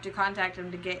 you have to contact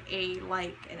them to get an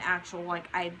actual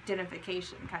like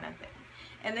identification kind of thing.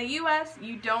 In the US,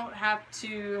 you don't have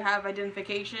to have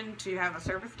identification to have a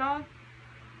service dog.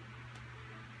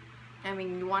 I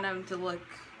mean, you want them to look,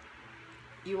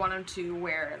 you want them to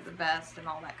wear the vest and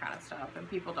all that kind of stuff, and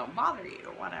people don't bother you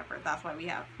or whatever. That's why we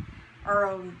have our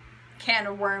own can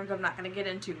of worms I'm not going to get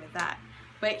into with that.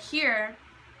 But here,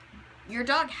 your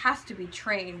dog has to be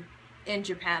trained in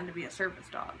Japan to be a service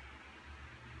dog.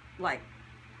 Like,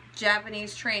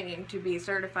 Japanese training to be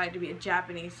certified to be a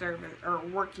Japanese service, or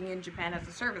working in Japan as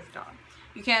a service dog.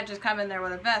 You can't just come in there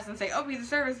with a vest and say, oh, he's a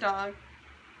service dog.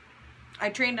 I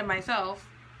trained him myself.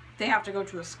 They have to go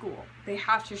to a school. They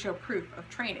have to show proof of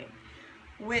training,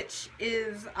 which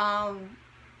is,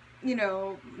 you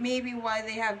know, maybe why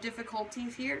they have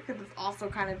difficulties here, because it's also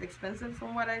kind of expensive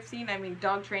from what I've seen. I mean,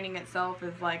 dog training itself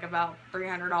is like about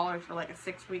 $300 for like a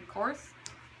 6-week course.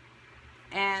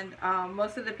 And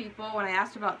most of the people, when I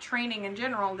asked about training in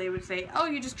general, they would say, oh,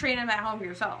 you just train them at home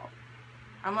yourself.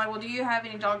 I'm like, well, do you have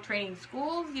any dog training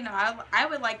schools? You know, I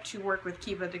would like to work with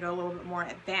Kiba to go a little bit more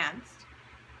advanced.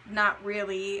 Not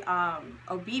really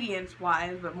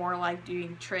obedience-wise, but more like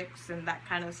doing tricks and that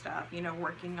kind of stuff, you know,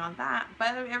 working on that.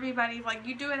 But everybody's like,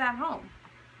 you do it at home.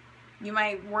 You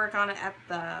might work on it at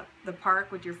the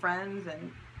park with your friends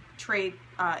and trade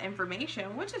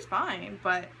information, which is fine,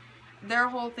 but their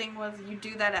whole thing was you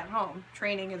do that at home.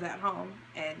 Training is at home,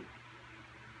 and,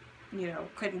 you know,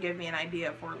 couldn't give me an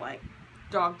idea for, like,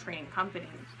 dog training companies.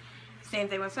 Same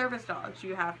thing with service dogs.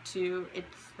 You have to,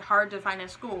 it's hard to find a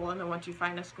school, and then once you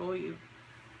find a school, you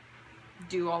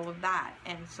do all of that.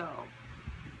 And so,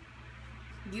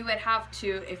 you would have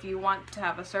to, if you want to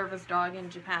have a service dog in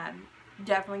Japan,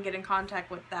 definitely get in contact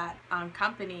with that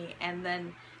company and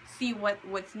then see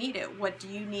what's needed. What do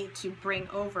you need to bring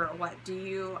over? What do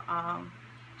you,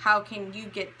 how can you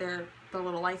get the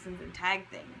little license and tag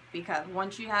thing? Because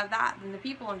once you have that, then the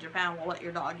people in Japan will let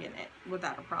your dog in it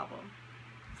without a problem,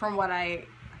 from what I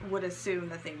would assume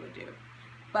that they would do.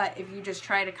 But if you just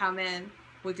try to come in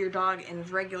with your dog in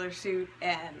his regular suit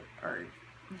and or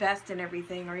vest and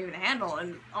everything, or even a handle,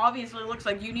 and obviously looks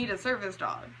like you need a service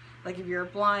dog, like if you're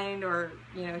blind or,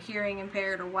 you know, hearing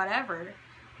impaired or whatever,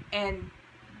 and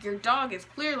your dog is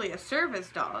clearly a service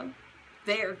dog,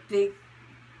 they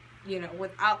you know,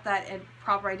 without that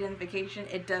proper identification,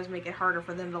 it does make it harder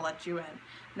for them to let you in.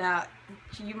 Now,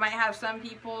 you might have some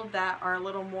people that are a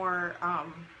little more,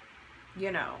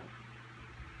 you know,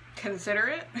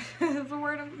 considerate is the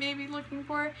word I'm maybe looking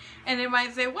for, and they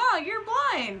might say, well, you're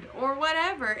blind or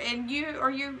whatever, and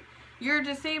you're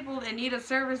disabled and need a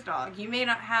service dog. You may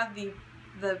not have the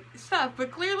stuff,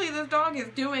 but clearly this dog is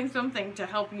doing something to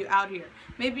help you out here.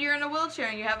 Maybe you're in a wheelchair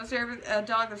and you have a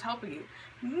dog that's helping you.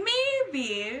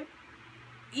 Maybe,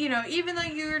 you know, even though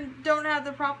you don't have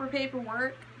the proper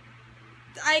paperwork,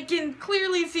 I can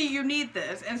clearly see you need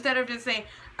this, instead of just saying,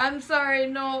 I'm sorry,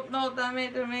 no,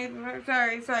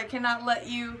 sorry, I cannot let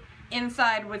you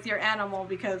inside with your animal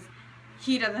because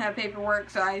he doesn't have paperwork,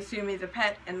 so I assume he's a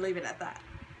pet, and leave it at that.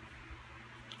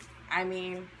 I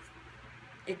mean,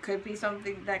 it could be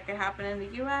something that could happen in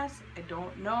the US, I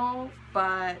don't know,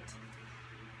 but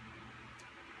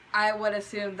I would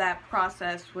assume that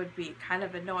process would be kind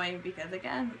of annoying because,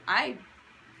 again, I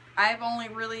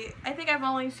think I've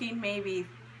only seen maybe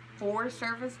 4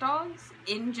 service dogs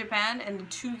in Japan in the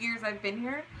 2 years I've been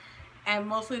here, and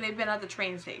mostly they've been at the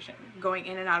train station, going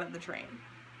in and out of the train,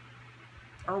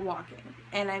 or walking.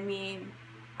 And I mean,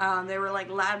 they were like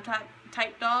lab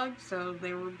type dogs, so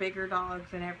they were bigger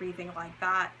dogs and everything like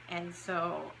that, and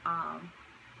so,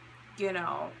 you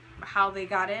know, how they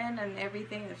got in and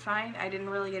everything is fine. I didn't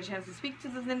really get a chance to speak to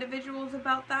those individuals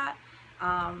about that,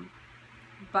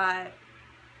 but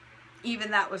even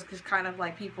that was just kind of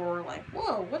like, people were like,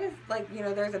 whoa, what is, like, you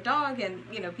know, there's a dog, and,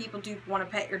 you know, people do want to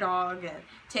pet your dog and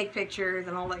take pictures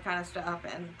and all that kind of stuff,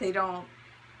 and they don't,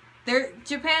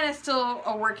 Japan is still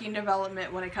a working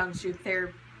development when it comes to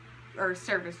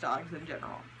service dogs in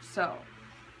general. So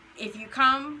if you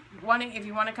want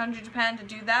to come to Japan to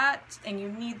do that, and you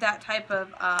need that type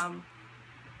of,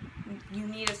 you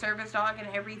need a service dog and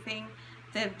everything,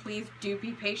 then please do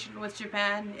be patient with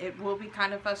Japan. It will be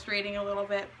kind of frustrating a little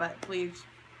bit, but please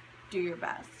do your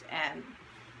best. And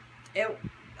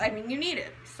I mean, you need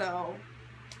it. So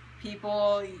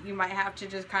people, you might have to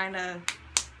just kind of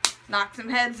knock some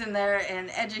heads in there and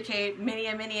educate many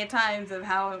a times of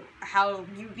how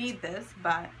you need this,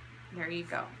 but there you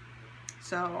go.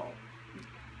 So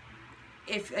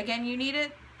if, again, you need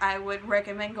it, I would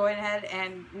recommend going ahead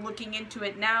and looking into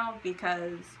it now,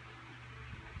 because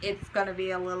it's going to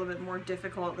be a little bit more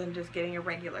difficult than just getting a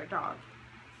regular dog.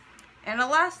 And the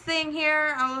last thing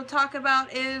here I will talk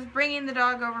about is bringing the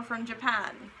dog over from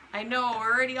Japan. I know,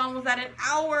 we're already almost at an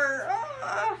hour.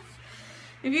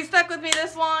 If you stuck with me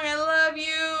this long, I love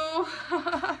you.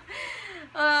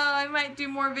 I might do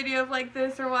more videos like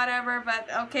this or whatever, but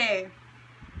okay.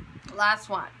 Last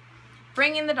one.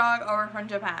 Bringing the dog over from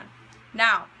Japan.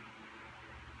 Now,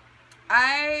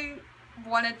 I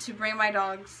wanted to bring my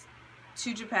dogs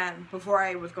to Japan before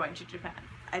I was going to Japan.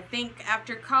 I think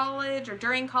after college or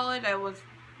during college, I was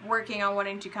working on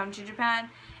wanting to come to Japan,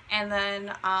 and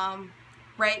then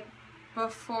right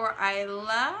before I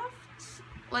left,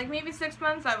 like maybe 6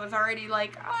 months, I was already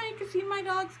like, oh, you can see my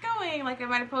dogs going. Like, I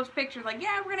might have posted pictures like,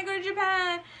 yeah, we're gonna go to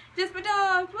Japan, just my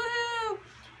dogs, woohoo!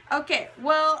 Okay,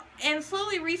 well, and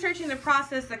slowly researching the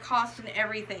process, the cost and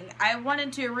everything, I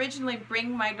wanted to originally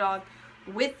bring my dog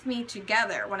with me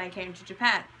together when I came to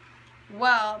Japan.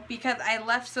 Well, because I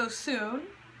left so soon,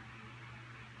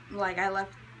 like I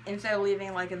left, instead of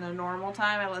leaving like in the normal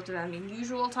time, I left at an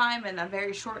unusual time and a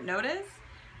very short notice.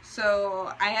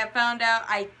 So I have found out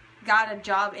I got a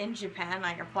job in Japan,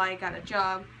 like applied, got a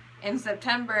job in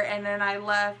September, and then I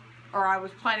left, or I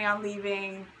was planning on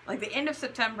leaving like the end of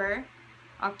September,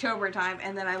 October time,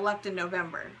 and then I left in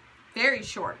November. Very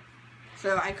short.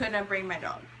 So I couldn't bring my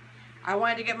dog. I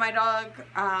wanted to get my dog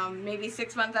maybe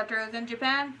 6 months after I was in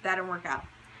Japan. That didn't work out.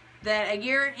 Then a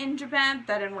year in Japan,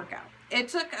 that didn't work out. It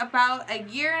took about a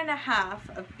year and a half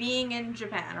of being in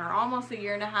Japan, or almost a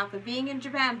year and a half of being in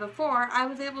Japan, before I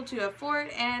was able to afford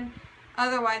and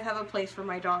otherwise have a place for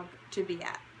my dog to be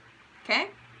at. Okay?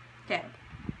 Okay.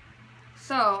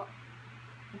 So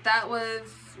that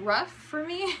was rough for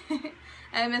me.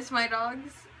 I miss my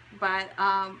dogs. but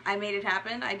I made it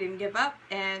happen. I didn't give up,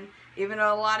 and even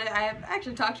though I have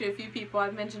actually talked to a few people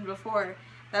I've mentioned before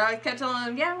that I kept telling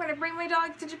them, yeah, I'm going to bring my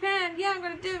dogs to Japan. Yeah, I'm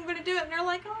going to do it. And they're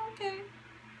like, oh, okay.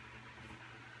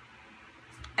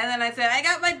 And then I said, I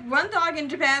got my one dog in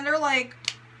Japan. They're like,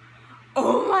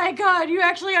 oh my God, you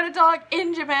actually got a dog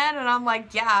in Japan? And I'm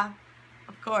like, yeah,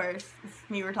 of course. It's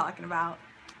me we're talking about.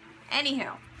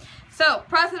 Anyhow, so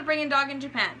process of bringing a dog in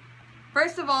Japan.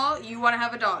 First of all, you want to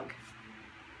have a dog.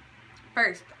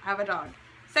 First, have a dog.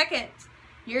 Second,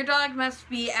 your dog must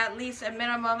be at least a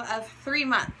minimum of 3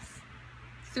 months.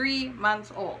 3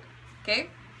 months old. Okay?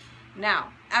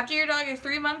 Now, after your dog is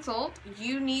 3 months old,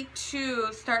 you need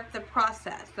to start the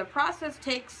process. The process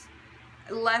takes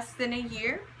less than a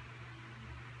year.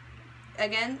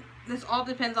 Again, this all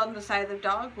depends on the size of the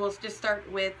dog. We'll just start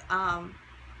with,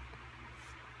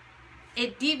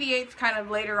 it deviates kind of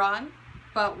later on,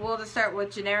 but we'll just start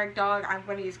with generic dog. I'm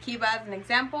going to use Kiba as an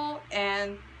example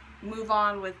and move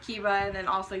on with Kiba, and then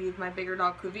also use my bigger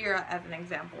dog Kuvira as an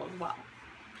example as well.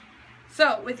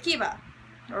 So, with Kiba,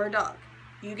 or a dog,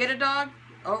 you get a dog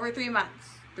over 3 months.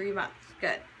 3 months.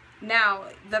 Good. Now,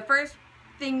 the first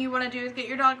thing you want to do is get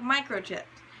your dog microchipped.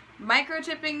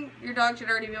 Microchipping, your dog should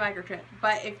already be microchipped.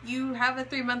 But if you have a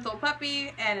 3-month-old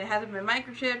puppy and it hasn't been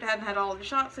microchipped, hasn't had all the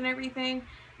shots and everything,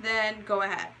 then go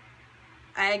ahead.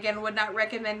 I, again, would not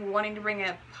recommend wanting to bring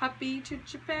a puppy to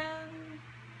Japan.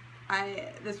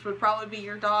 This would probably be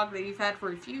your dog that you've had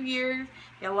for a few years.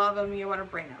 You love them, you want to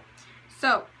bring them.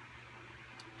 So,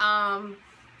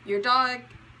 your dog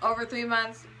over 3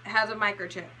 months has a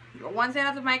microchip. Once it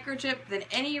has a microchip, then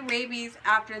any rabies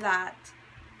after that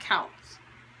counts.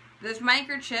 This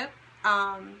microchip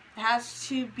has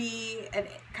to be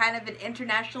kind of an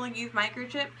internationally used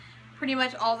microchip. Pretty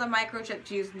much all the microchips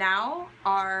used now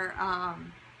are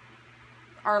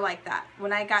like that.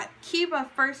 When I got Kiba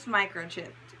first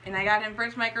microchipped, and I got him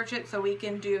first microchipped so we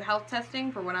can do health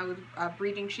testing for when I was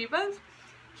breeding Shibas,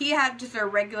 he had just a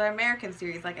regular American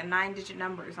series, like a 9-digit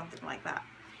number or something like that.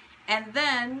 And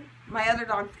then my other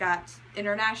dogs got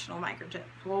international microchips.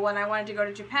 Well, when I wanted to go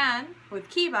to Japan with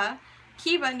Kiba,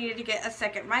 Kiba needed to get a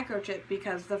second microchip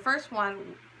because the first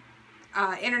one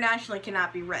internationally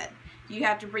cannot be read. You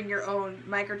have to bring your own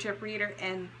microchip reader,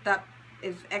 and that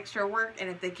is extra work, and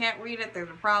if they can't read it, there's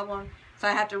a problem. So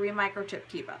I had to re-microchip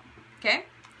Kiba. Okay?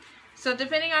 So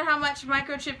depending on how much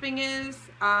microchipping is,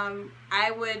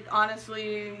 I would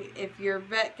honestly, if your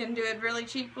vet can do it really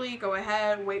cheaply, go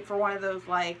ahead, wait for one of those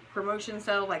like promotion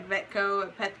sales like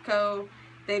Vetco, Petco.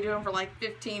 They do them for like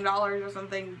 $15 or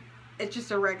something. It's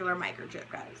just a regular microchip,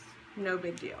 guys. No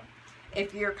big deal.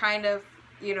 If you're kind of,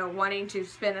 you know, wanting to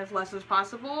spend as less as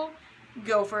possible,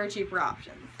 go for a cheaper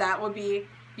option. That would be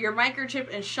your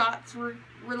microchip and shots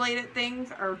related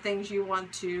things are things you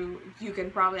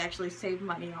can probably actually save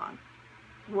money on.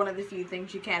 One of the few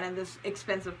things you can in this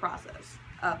expensive process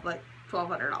of like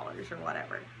 $1,200 or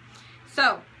whatever.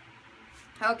 So,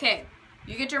 okay,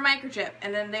 you get your microchip,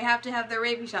 and then they have to have their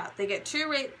rabies shot. They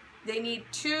need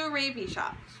 2 rabies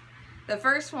shots. The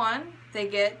first one they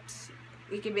get,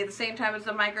 it can be at the same time as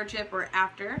the microchip or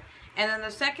after. And then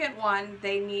the second one,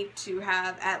 they need to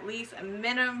have at least a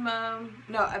minimum,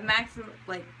 no, a maximum,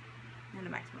 like, not a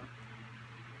maximum.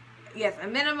 Yes, a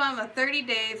minimum of 30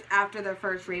 days after their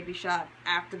first rabies shot,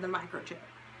 after the microchip.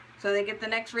 So they get the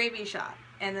next rabies shot.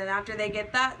 And then after they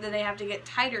get that, then they have to get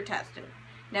titer tested.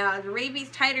 Now, the rabies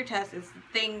titer test is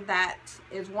the thing that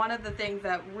is one of the things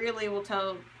that really will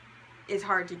tell is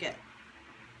hard to get.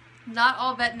 Not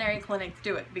all veterinary clinics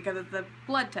do it because it's a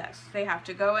blood test. They have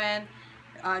to go in,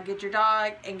 get your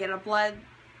dog and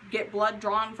get blood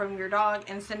drawn from your dog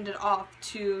and send it off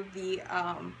to the,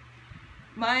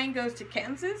 mine goes to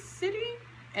Kansas City,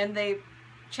 and they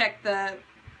check the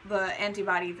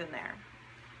antibodies in there.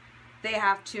 They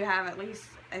have to have at least,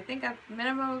 I think, a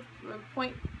minimum of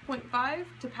 0.5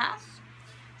 to pass.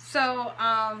 So,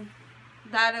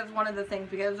 that is one of the things,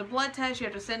 because a blood test, you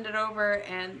have to send it over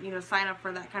and, you know, sign up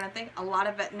for that kind of thing. A lot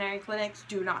of veterinary clinics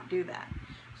do not do that.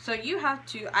 So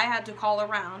I had to call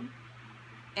around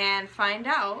and find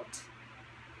out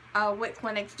what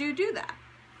clinics do that.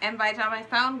 And by the time I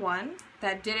found one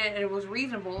that did it and it was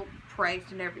reasonable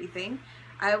priced and everything,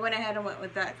 I went ahead and went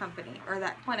with that company or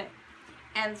that clinic.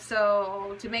 And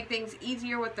so to make things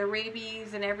easier with the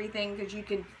rabies and everything, because you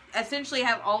can essentially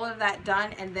have all of that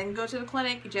done and then go to the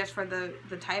clinic just for the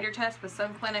titer test, but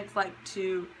some clinics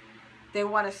they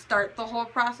want to start the whole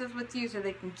process with you so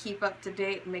they can keep up to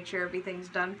date and make sure everything's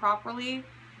done properly.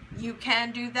 You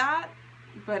can do that,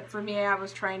 but for me, I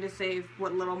was trying to save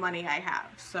what little money I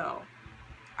have. So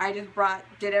I just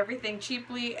did everything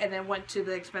cheaply and then went to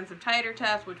the expensive titer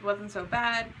test, which wasn't so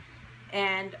bad.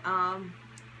 and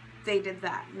they did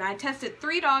that. And I tested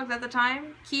 3 dogs at the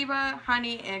time, Kiba,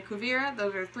 Honey, and Kuvira.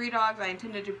 Those are 3 dogs I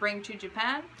intended to bring to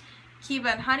Japan.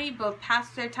 Kiba and Honey both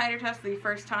passed their titer test the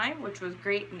first time, which was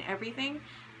great and everything.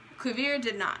 Kuvira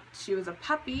did not. She was a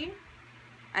puppy.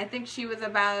 I think she was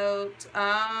about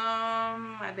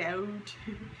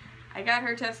I got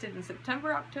her tested in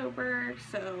September, October,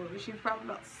 so she was probably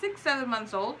about 6-7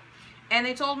 months old. And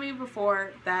they told me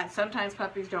before that sometimes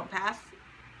puppies don't pass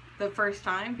the first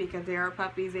time because they are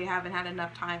puppies. They haven't had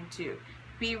enough time to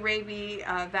be rabies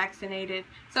vaccinated.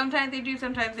 Sometimes they do,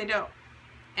 sometimes they don't.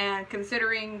 And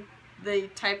considering the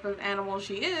type of animal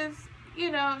she is,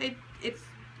 you know, it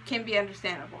can be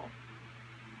understandable.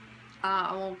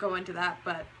 I won't go into that,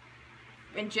 but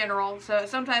in general, so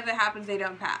sometimes it happens they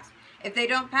don't pass. If they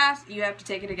don't pass, you have to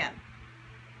take it again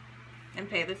and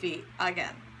pay the fee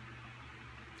again,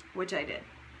 which I did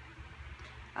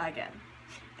again.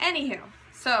 Anywho,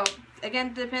 so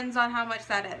again, depends on how much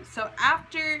that is. So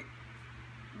after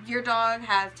your dog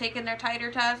has taken their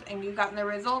titer test and you've gotten the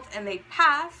results and they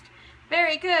passed,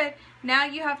 very good. Now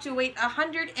you have to wait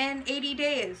 180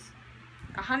 days,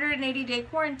 180-day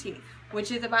quarantine,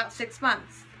 which is about 6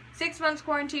 months. 6 months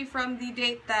quarantine from the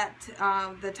date that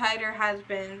the titer has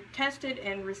been tested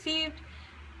and received,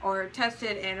 or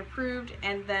tested and approved,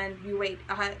 and then you wait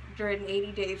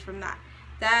 180 days from that.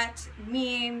 That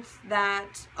means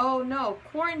that, oh no,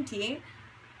 quarantine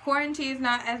is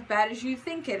not as bad as you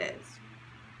think it is.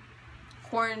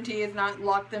 Quarantine is not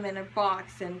lock them in a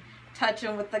box and touch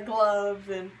them with the gloves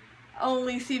and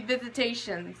only see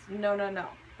visitations. No, no, no,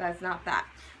 that's not that.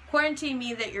 Quarantine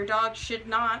means that your dog should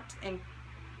not,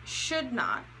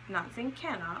 not saying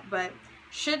cannot, but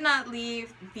should not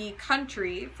leave the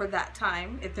country for that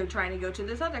time if they're trying to go to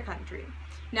this other country.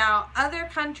 Now, other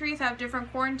countries have different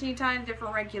quarantine times,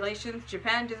 different regulations.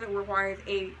 Japan doesn't require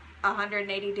a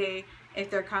 180-day if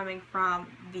they're coming from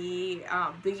the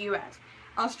U.S.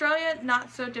 Australia,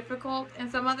 not so difficult. In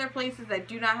some other places that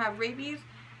do not have rabies,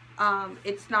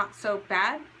 it's not so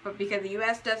bad, but because the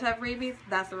U.S. does have rabies,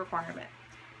 that's the requirement.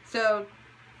 So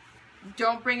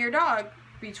don't bring your dog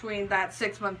between that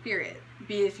 6-month period.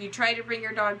 If you try to bring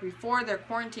your dog before their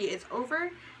quarantine is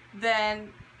over,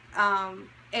 then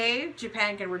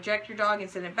Japan can reject your dog and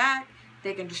send it back.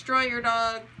 They can destroy your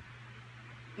dog,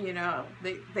 you know,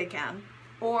 they can.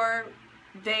 Or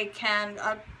they can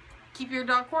keep your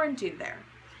dog quarantined there.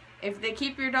 If they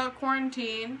keep your dog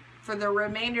quarantined for the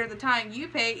remainder of the time, you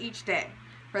pay each day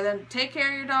for them to take care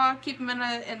of your dog, keep them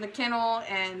in the kennel,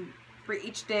 and for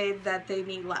each day that they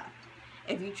need left.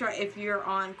 If you're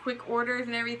on quick orders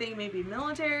and everything, maybe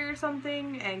military or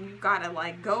something, and you gotta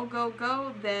like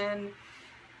go, then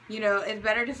you know it's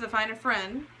better just to find a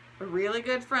friend, a really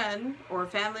good friend, or a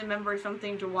family member or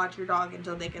something to watch your dog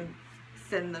until they can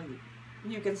send them.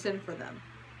 You can send for them.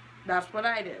 That's what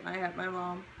I did. I had my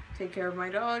mom take care of my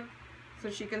dog so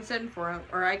she can send for him,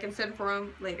 or I can send for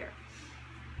him later.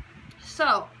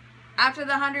 So after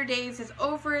the 100 days is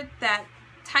over, that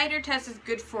titer test is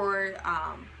good for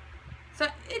so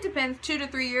it depends, 2 to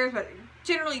 3 years, but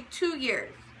generally 2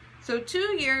 years. So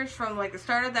 2 years from like the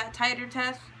start of that titer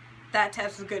test, that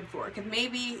test is good for. Because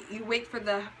maybe you wait for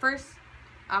the first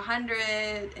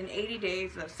 180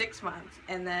 days of 6 months,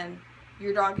 and then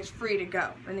your dog is free to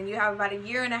go. And then you have about 1.5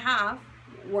 years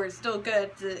where it's still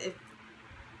good to,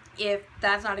 if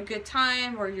that's not a good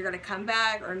time, or you're going to come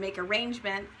back or make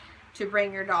arrangement to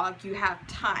bring your dog, you have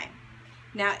time.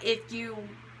 Now if you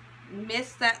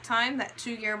miss that time, that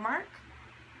 2-year mark,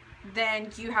 then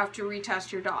you have to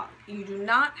retest your dog. You do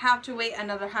not have to wait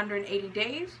another 180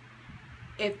 days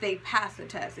if they pass the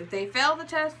test. If they fail the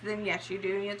test, then yes, you do.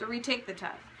 You have to retake the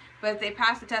test. But if they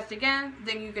pass the test again,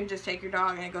 then you can just take your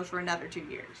dog and it goes for another 2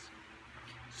 years.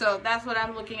 So that's what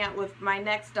I'm looking at with my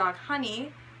next dog,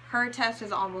 Honey. Her test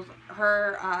is almost,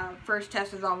 her first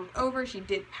test is almost over. She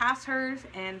did pass hers,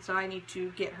 and so I need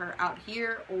to get her out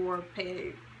here or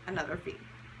pay another fee.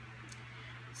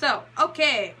 So,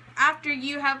 okay, after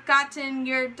you have gotten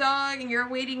your dog and you're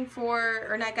waiting for,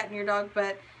 or not gotten your dog,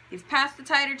 but you've passed the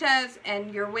titer test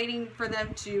and you're waiting for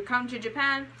them to come to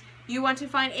Japan, you want to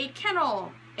find a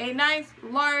kennel, a nice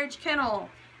large kennel.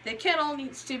 The kennel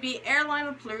needs to be airline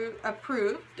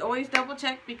approved. Always double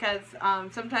check, because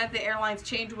sometimes the airlines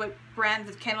change what brands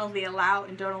of kennels they allow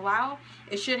and don't allow.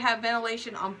 It should have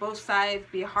ventilation on both sides,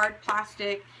 be hard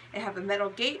plastic, and have a metal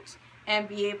gate, and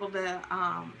be able to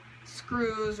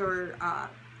screws or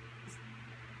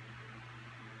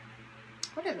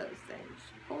what are those things?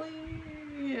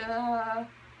 Pulley,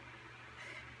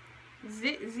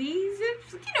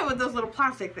 Z-zips? You know what those little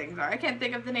plastic things are. I can't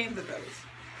think of the names of those.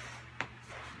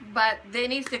 But they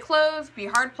need to close, be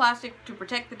hard plastic to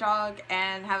protect the dog,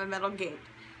 and have a metal gate.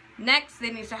 Next, they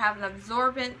need to have an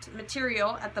absorbent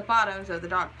material at the bottom, so the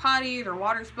dog potties or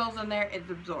water spills in there, it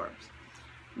absorbs.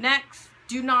 Next,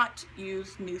 do not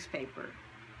use newspaper.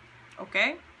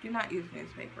 Okay? Do not use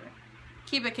newspaper.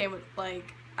 Kiba came with,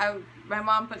 like, my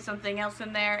mom put something else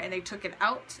in there, and they took it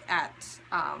out at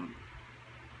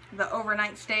the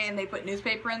overnight stay, and they put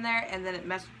newspaper in there, and then it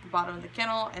messed with the bottom of the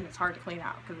kennel, and it's hard to clean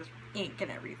out because it's ink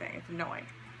and everything. It's annoying.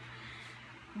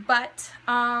 But,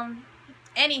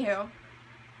 anywho,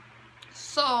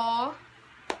 so,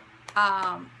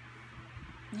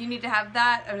 you need to have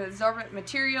that, an absorbent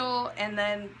material, and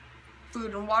then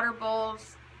food and water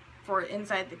bowls for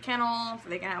inside the kennel, so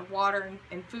they can have water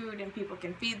and food and people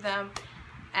can feed them.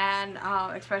 And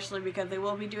especially because they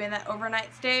will be doing that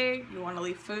overnight stay, you want to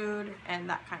leave food and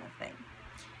that kind of thing.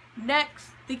 Next,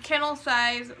 the kennel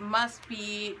size must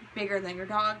be bigger than your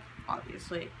dog,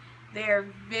 obviously. They are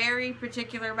very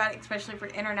particular about it, especially for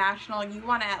international. You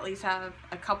want to at least have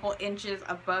a couple inches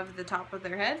above the top of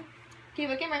their head.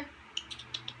 Kiba, come here.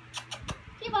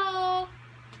 Kiba!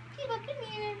 Kiba,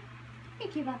 come here. Hey,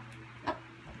 Kiba. Oh,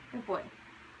 good boy.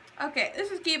 Okay,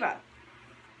 this is Kiba.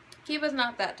 Kiba's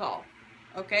not that tall.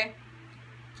 Okay?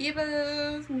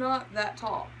 Kiba's not that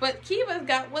tall. But Kiba's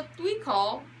got what we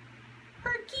call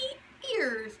perky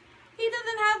ears. He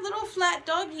doesn't have little flat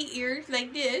doggy ears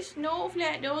like this. No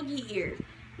flat doggy ears.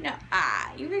 No.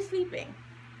 Ah, you were sleeping.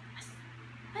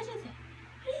 What is it?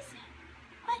 What is it?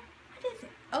 What is it?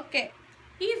 Okay.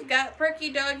 He's got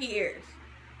perky doggy ears.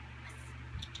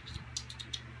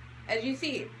 As you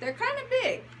see, they're kind of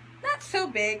big. Not so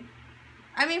big.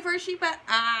 I mean, for a sheep,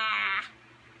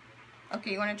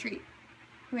 okay, you want a treat?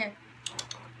 Come here.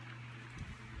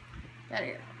 Get out of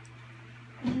here.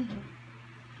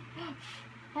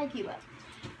 Hi, Kiba.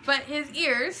 But his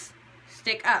ears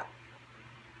stick up.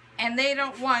 And they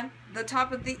don't want the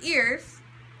top of the ears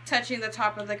touching the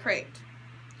top of the crate.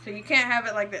 So you can't have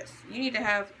it like this. You need to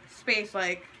have space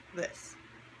like this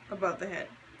above the head,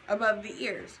 above the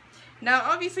ears. Now,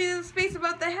 obviously, there's space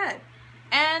above the head.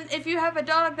 And if you have a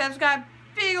dog that's got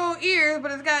big old ears,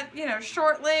 but it's got, you know,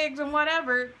 short legs and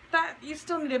whatever, that you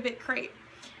still need a big crate.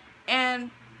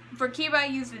 And for Kiba, I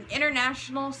used an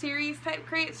international series type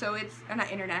crate, so it's,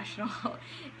 not international,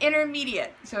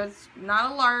 intermediate. So it's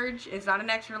not a large, it's not an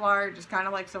extra large, it's kind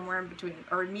of like somewhere in between,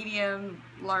 or medium,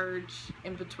 large,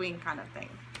 in between kind of thing.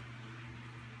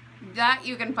 That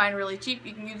you can find really cheap.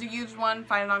 You can use a used one,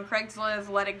 find it on Craigslist,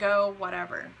 let it go,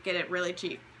 whatever. Get it really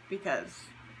cheap, because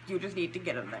you just need to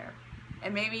get them there.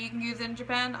 And maybe you can use it in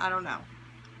Japan, I don't know.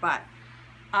 But,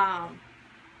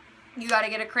 you gotta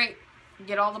get a crate.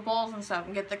 Get all the bowls and stuff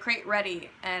and get the crate ready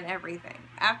and everything.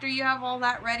 After you have all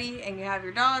that ready and you have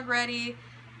your dog ready,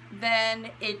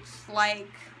 then it's like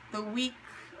the week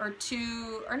or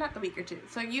two, or not the week or two.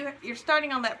 So you're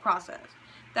starting on that process.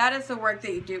 That is the work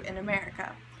that you do in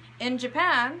America. In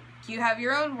Japan, you have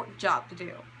your own job to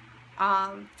do.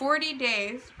 40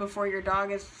 days before your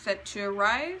dog is set to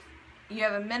arrive, you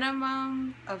have a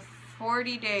minimum of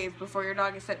 40 days before your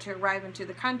dog is set to arrive into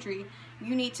the country.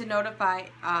 You need to notify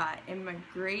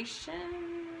immigration,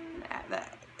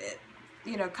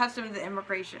 customs and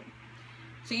immigration.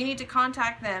 So you need to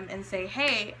contact them and say,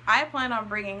 hey, I plan on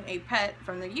bringing a pet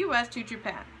from the U.S. to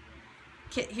Japan.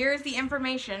 Here's the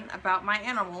information about my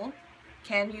animal.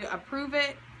 Can you approve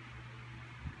it?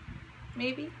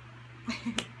 Maybe?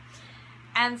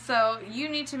 And so you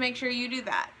need to make sure you do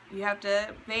that. You have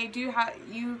to,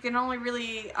 you can only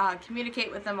really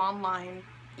communicate with them online,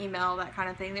 email, that kind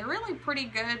of thing. They're really pretty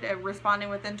good at responding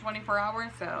within 24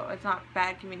 hours, so it's not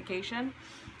bad communication.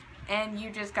 And you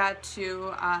just got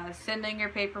to send in your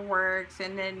paperwork,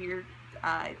 send in your,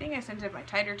 I think I sent in my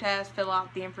titer test, fill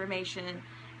out the information,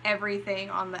 everything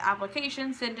on the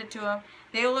application, send it to them.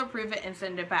 They will approve it and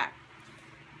send it back.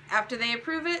 After they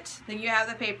approve it, then you have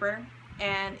the paper.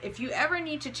 And if you ever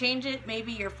need to change it,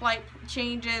 maybe your flight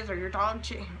changes or your dog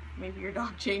maybe your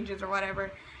dog changes or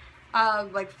whatever,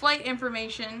 like flight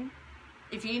information,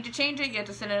 if you need to change it, you have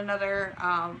to send in another,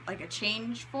 like a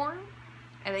change form,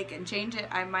 and they can change it.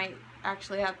 I might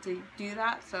actually have to do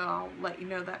that, so I'll let you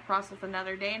know that process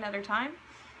another day, another time.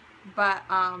 But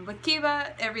with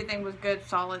Kiba, everything was good,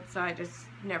 solid, so I just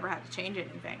never had to change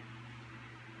anything.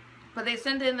 But they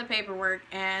send in the paperwork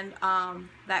and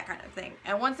that kind of thing.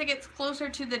 And once it gets closer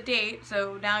to the date,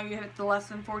 so now you hit the less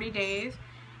than 40 days,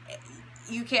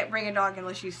 you can't bring a dog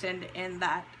unless you send in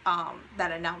that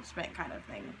that announcement kind of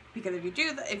thing. Because if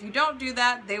you don't do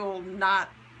that, they will not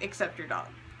accept your dog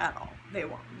at all. They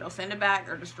won't. They'll send it back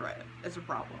or destroy it. It's a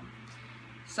problem.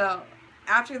 So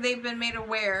after they've been made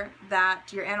aware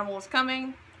that your animal is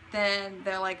coming, then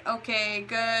they're like, okay,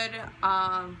 good,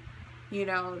 you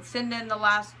know, send in the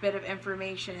last bit of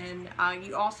information.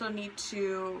 You also need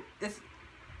to,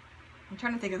 I'm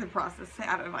trying to think of the process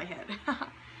out of my head.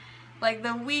 Like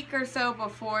the week or so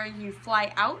before you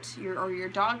fly out, or your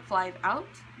dog flies out,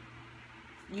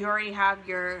 you already have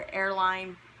your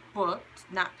airline booked,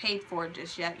 not paid for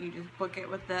just yet. You just book it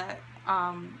with the,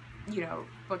 you know,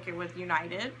 book it with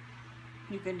United.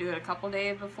 You can do it a couple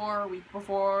days before, a week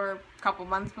before, a couple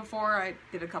months before. I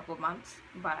did a couple months,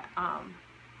 but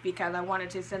because I wanted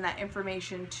to send that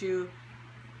information to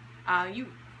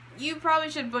you probably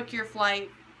should book your flight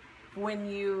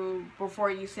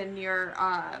before you send your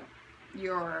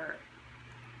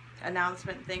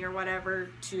announcement thing or whatever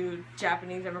to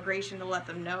Japanese immigration, to let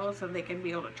them know so they can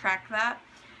be able to track that.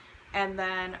 And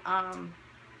then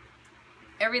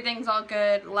everything's all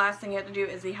good. Last thing you have to do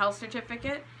is the health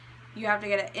certificate. You have to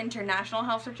get an international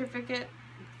health certificate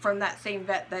from that same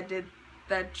vet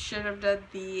that should have done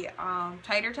the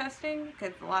titer testing,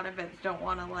 because a lot of vets don't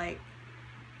want to, like,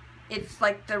 it's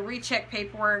like the recheck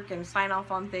paperwork and sign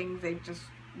off on things. They just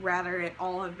rather it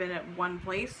all have been at one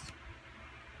place.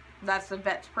 That's the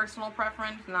vet's personal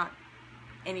preference, not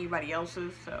anybody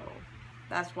else's. So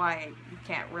that's why you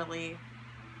can't really,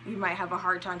 you might have a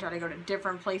hard time trying to go to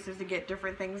different places to get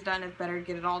different things done. It's better to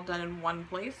get it all done in one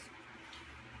place.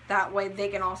 That way they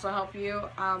can also help you.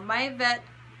 My vet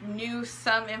knew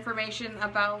some information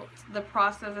about the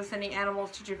process of sending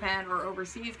animals to Japan or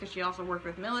overseas, because she also worked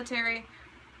with military.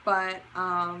 But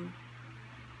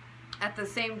at the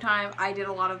same time, I did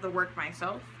a lot of the work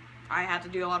myself. I had to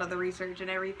do a lot of the research and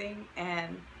everything,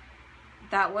 and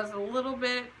that was a little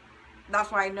bit,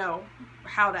 that's why I know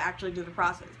how to actually do the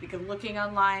process, because looking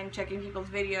online, checking people's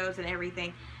videos and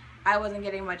everything, I wasn't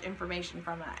getting much information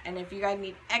from that. And if you guys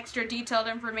need extra detailed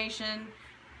information,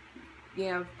 you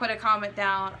know, put a comment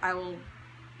down. I will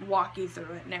walk you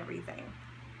through it and everything,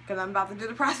 because I'm about to do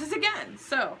the process again.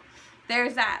 So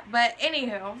there's that. But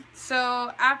anywho,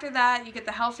 so after that, you get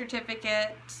the health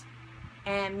certificate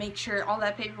and make sure all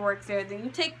that paperwork's there. Then you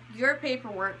take your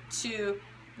paperwork to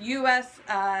U.S.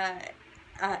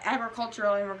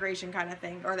 Agricultural Immigration kind of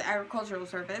thing, or the Agricultural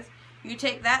Service. You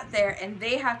take that there, and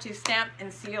they have to stamp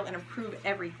and seal and approve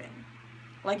everything.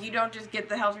 Like, you don't just get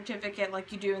the health certificate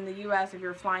like you do in the U.S. if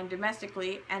you're flying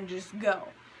domestically and just go.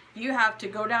 You have to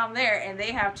go down there, and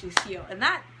they have to seal. And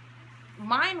that,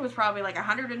 mine was probably like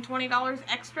 $120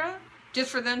 extra, just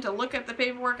for them to look at the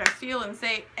paperwork and seal and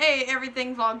say, hey,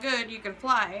 everything's all good, you can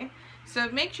fly. So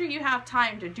make sure you have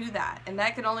time to do that. And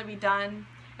that could only be done,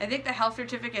 I think the health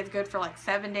certificate is good for like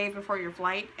 7 days before your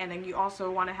flight, and then you also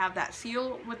want to have that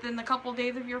seal within the couple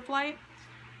days of your flight.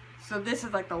 So this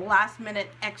is like the last minute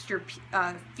extra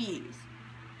fees,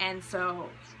 and so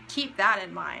keep that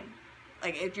in mind.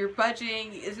 Like, if you're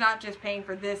budgeting, it's not just paying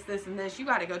for this, this, and this. You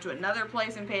got to go to another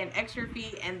place and pay an extra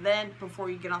fee, and then before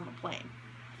you get on the plane.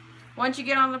 Once you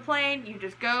get on the plane, you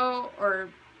just go, or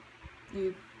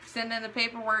you send in the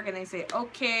paperwork, and they say,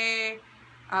 okay,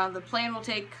 the plane will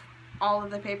take all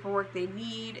of the paperwork they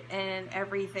need and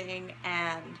everything,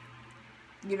 and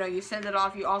you know, you send it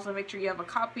off. You also make sure you have a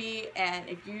copy, and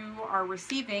if you are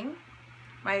receiving,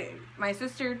 my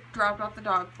sister dropped off the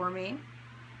dog for me,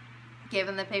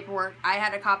 given the paperwork. I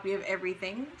had a copy of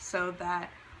everything, so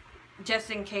that just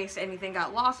in case anything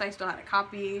got lost, I still had a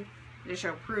copy to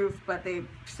show proof, but they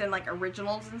send like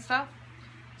originals and stuff.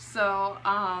 So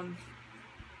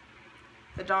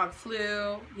the dog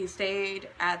flew. He stayed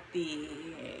at the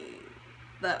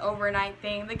overnight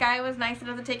thing. The guy was nice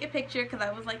enough to take a picture, because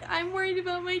I was like, I'm worried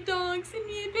about my dog, send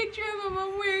me a picture of him,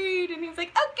 I'm worried. And he was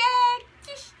like,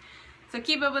 okay. So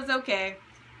Kiba was okay.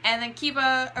 And then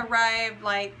Kiba arrived,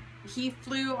 like, he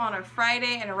flew on a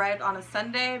Friday and arrived on a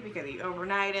Sunday, because he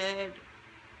overnighted.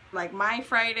 Like, my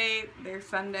Friday, their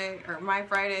Sunday, or my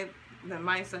Friday, then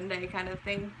my Sunday kind of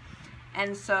thing.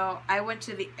 And so I went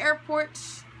to the airport,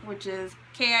 which is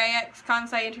KIX,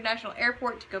 Kansai International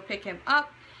Airport, to go pick him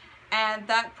up. And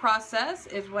that process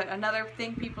is what another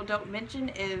thing people don't mention,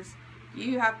 is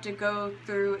you have to go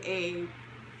through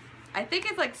I think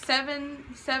it's like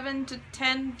 7 to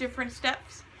 10 different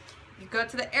steps. You go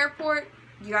to the airport,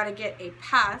 you got to get a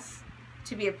pass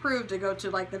to be approved to go to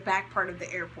like the back part of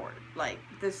the airport. Like,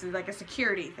 this is like a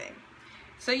security thing.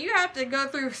 So you have to go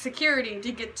through security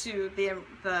to get to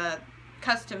the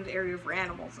customs area for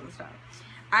animals and stuff.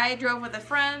 I drove with a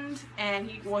friend, and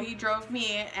he drove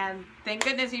me, and thank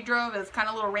goodness he drove. It was kind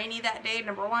of a little rainy that day,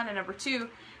 number one, and number two,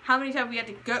 how many times we had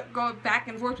to go back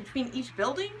and forth between each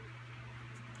building?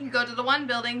 You go to the one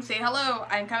building, say, hello,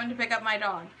 I'm coming to pick up my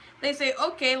dog. They say,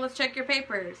 okay, let's check your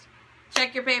papers.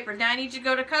 check your papers. Now I need you to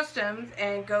go to customs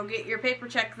and go get your paper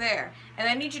check there. And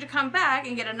I need you to come back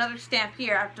and get another stamp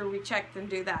here after we checked and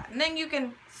do that. And then you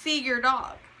can see your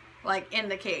dog, like, in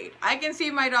the cage. I can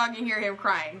see my dog and hear him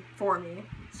crying for me.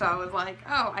 So I was like,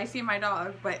 oh, I see my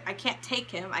dog, but I can't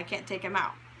take him. I can't take him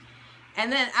out.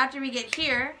 And then after we get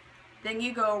here, then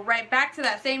you go right back to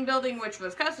that same building, which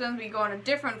was customs. We go on a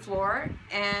different floor,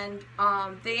 and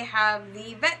they have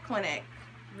the vet clinic,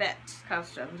 vet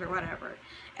customs or whatever.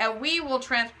 And we will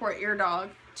transport your dog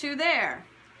to there.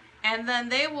 And then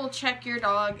they will check your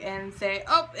dog and say,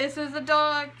 oh, this is the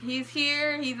dog. He's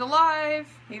here. He's alive.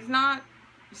 He's not,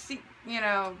 you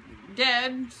know,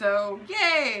 dead. So,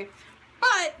 yay.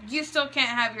 But you still can't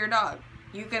have your dog.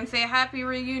 You can say happy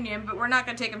reunion, but we're not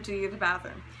going to take him to use the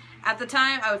bathroom. At the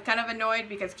time, I was kind of annoyed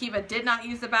because Kiva did not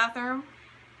use the bathroom.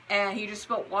 And he just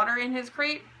spilled water in his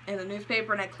crate in the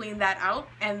newspaper, and I cleaned that out.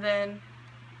 And then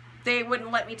they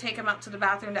wouldn't let me take him out to the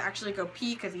bathroom to actually go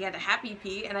pee because he had a happy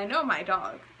pee. And I know my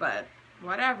dog, but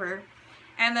whatever.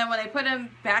 And then when they put him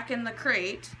back in the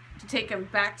crate to take him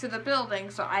back to the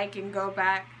building so I can go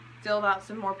back, fill out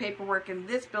some more paperwork in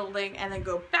this building, and then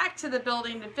go back to the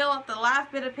building to fill out the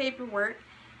last bit of paperwork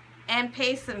and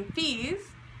pay some fees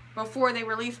before they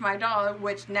release my dog,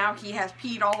 which now he has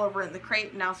peed all over in the crate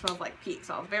and now smells like pee.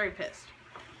 So I was very pissed.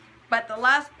 But the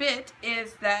last bit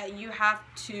is that you have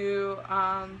to,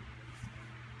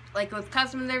 like with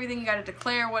customs and everything, you got to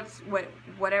declare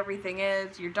what everything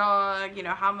is, your dog, you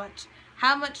know, how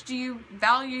much do you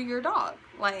value your dog?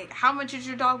 Like, how much is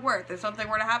your dog worth? If something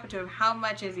were to happen to him, how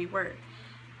much is he worth?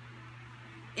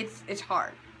 It's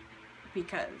hard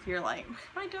because you're like,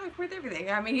 my dog's worth everything.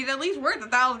 I mean, he's at least worth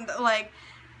 $1,000, like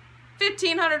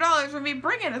 $1,500 for me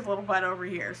bringing his little butt over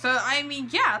here. So I mean,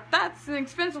 yeah, that's an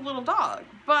expensive little dog,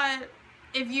 but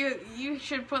if you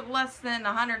should put less than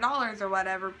 $100 or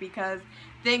whatever, because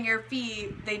then your fee,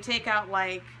 they take out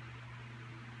like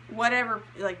whatever,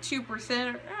 like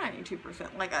 2%, or not even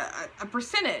 2%, like a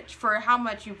percentage for how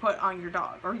much you put on your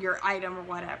dog or your item or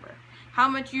whatever. How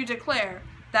much you declare,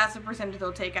 that's the percentage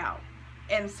they'll take out.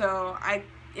 And so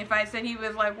if I said he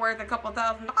was like worth a couple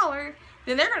 $1,000s,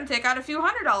 then they're going to take out a few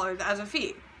 $100s as a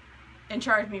fee and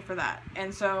charge me for that.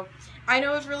 And so I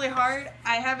know it's really hard.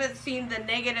 I haven't seen the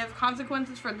negative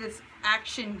consequences for this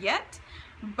action yet,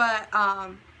 but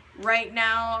right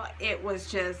now it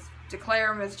was just declare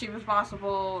them as cheap as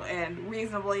possible and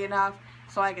reasonably enough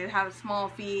so I could have a small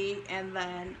fee, and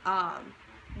then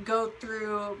go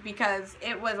through, because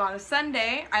it was on a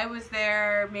Sunday. I was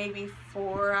there maybe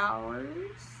 4 hours.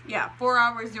 Yeah, 4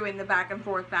 hours doing the back and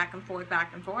forth, back and forth,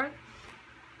 back and forth.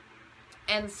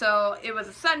 And so it was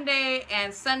a Sunday,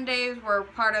 and Sundays were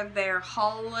part of their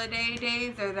holiday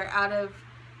days, or their out of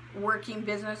working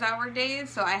business hour days.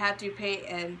 So I had to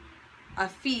pay a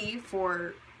fee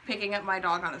for picking up my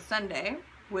dog on a Sunday,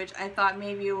 which I thought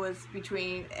maybe it was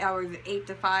between hours 8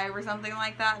 to 5 or something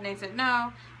like that. And they said,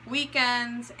 no,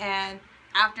 weekends and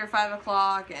after 5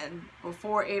 o'clock and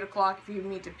before 8 o'clock, if you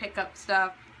need to pick up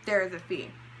stuff, there is a fee.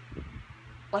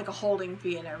 Like a holding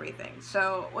fee and everything.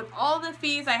 So with all the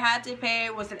fees I had to pay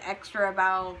was an extra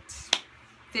about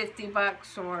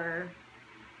 $50, or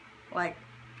like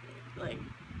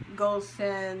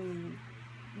Gosen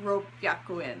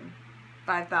Ropyakuin,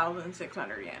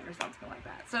 5,600 yen or something like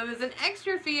that. So it was an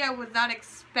extra fee I was not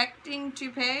expecting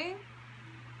to pay,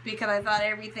 because I thought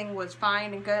everything was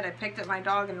fine and good. I picked up my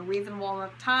dog in a reasonable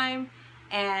enough time.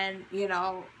 And, you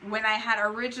know, when I had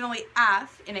originally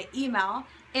asked in an email,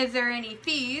 is there any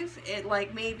fees?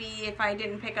 Like, maybe if I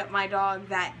didn't pick up my dog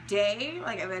that day,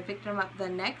 like if I picked him up the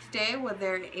next day, was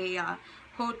there a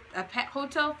pet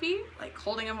hotel fee? Like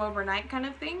holding him overnight kind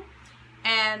of thing?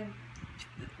 And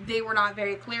they were not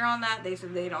very clear on that. They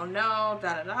said they don't know,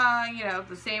 da-da-da, you know,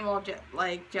 the same old,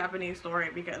 like, Japanese story,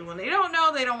 because when they don't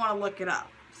know, they don't want to look it up.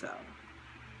 So,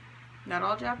 not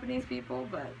all Japanese people,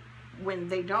 but when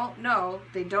they don't know,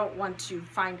 they don't want to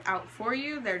find out for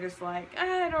you. They're just like,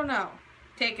 I don't know.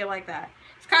 Take it like that.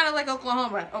 It's kind of like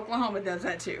Oklahoma. Oklahoma does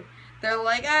that too. They're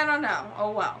like, I don't know.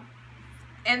 Oh, well.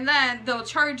 And then they'll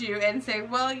charge you and say,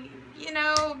 well, you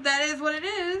know, that is what it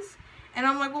is. And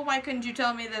I'm like, well, why couldn't you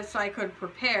tell me this so I could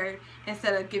prepare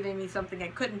instead of giving me something I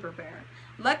couldn't prepare?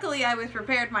 Luckily, I was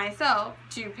prepared myself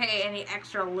to pay any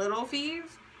extra little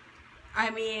fees. I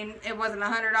mean, it wasn't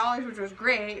 $100, which was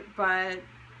great, but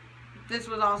this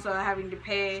was also having to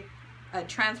pay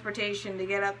transportation to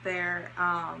get up there,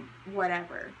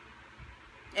 whatever.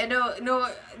 And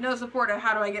no support of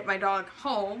how do I get my dog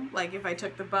home, like if I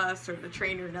took the bus or the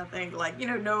train or nothing, like, you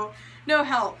know, no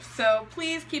help. So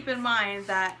please keep in mind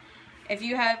that if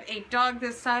you have a dog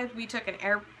this size, we took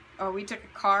a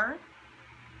car.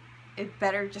 it's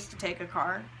better just to take a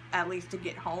car, at least to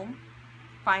get home.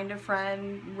 Find a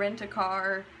friend, rent a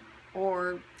car,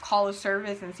 or call a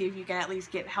service and see if you can at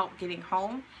least get help getting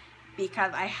home.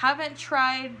 Because I haven't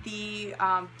tried the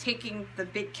taking the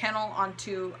big kennel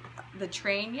onto the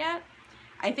train yet.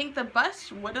 I think the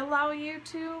bus would allow you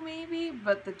to, maybe,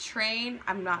 but the train,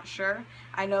 I'm not sure.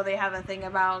 I know they have a thing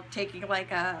about taking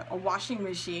like a washing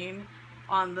machine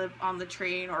on the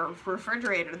train, or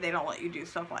refrigerator. They don't let you do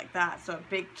stuff like that. So a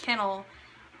big kennel,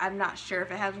 I'm not sure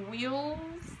if it has wheels.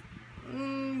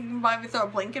 Might throw a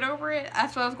blanket over it.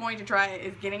 That's what I was going to try,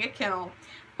 is getting a kennel,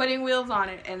 putting wheels on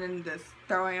it, and then just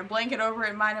throwing a blanket over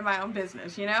it, minding my own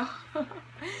business, you know?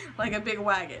 Like a big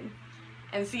wagon.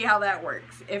 And see how that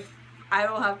works. If I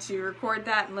will have to record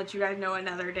that and let you guys know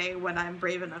another day when I'm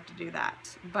brave enough to do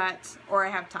that. Or I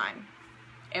have time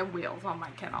and wheels on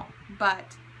my kennel.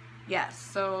 But, yes,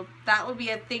 so that would be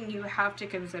a thing you have to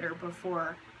consider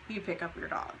before you pick up your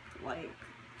dog. Like,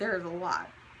 there's a lot.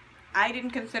 I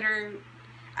considered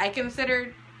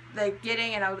the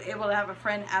getting, and I was able to have a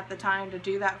friend at the time to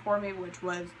do that for me, which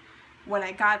was when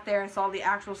I got there and saw the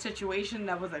actual situation.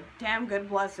 That was a damn good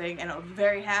blessing, and I was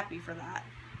very happy for that.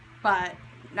 But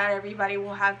not everybody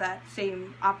will have that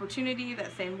same opportunity,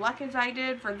 that same luck as I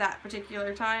did for that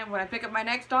particular time. When I pick up my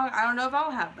next dog, I don't know if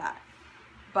I'll have that.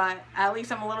 But at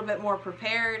least I'm a little bit more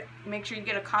prepared. Make sure you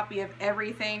get a copy of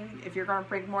everything if you're going to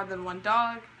bring more than one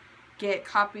dog. Get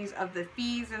copies of the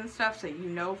fees and stuff so you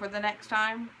know for the next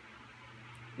time.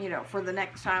 You know, for the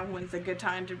next time when's a good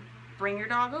time to bring your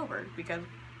dog over. Because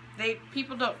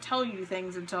people don't tell you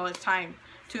things until it's time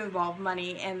to involve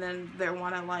money, and then they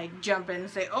want to like jump in and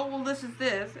say, oh, well, this is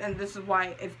this, and this is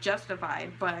why it's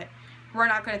justified. But we're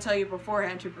not going to tell you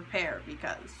beforehand to prepare,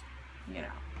 because, you know.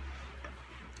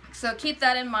 So keep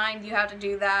that in mind. You have to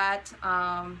do that.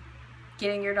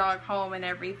 Getting your dog home and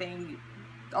everything.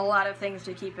 A lot of things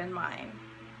to keep in mind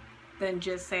than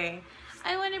just saying,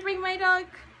 I want to bring my dog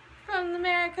from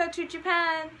America to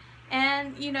Japan,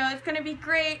 and, you know, it's going to be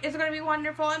great. It's going to be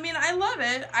wonderful. I mean, I love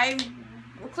it. I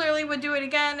clearly would do it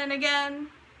again and again,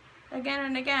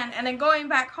 and again. And then going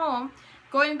back home,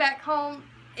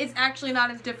 it's actually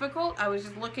not as difficult. I was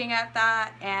just looking at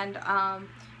that, and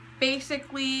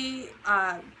basically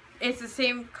it's the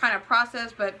same kind of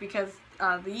process, but because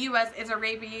the U.S. is a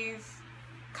rabies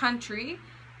country,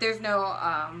 there's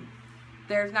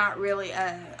not really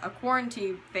a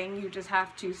quarantine thing. You just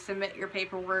have to submit your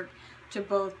paperwork to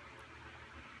both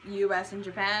U.S. and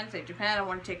Japan. Say, Japan, I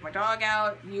want to take my dog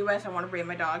out. U.S., I want to bring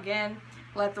my dog in.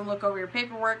 Let them look over your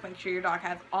paperwork, make sure your dog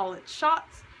has all its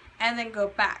shots, and then go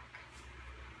back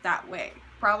that way.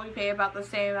 Probably pay about the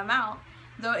same amount.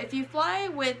 Though if you fly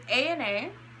with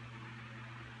ANA,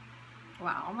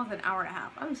 wow, almost an hour and a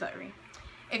half. I'm sorry.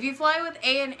 If you fly with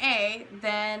ANA,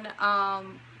 then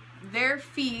their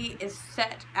fee is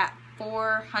set at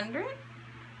 $400,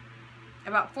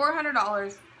 about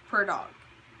 $400 per dog.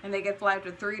 And they can fly up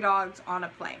to 3 dogs on a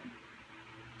plane.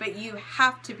 But you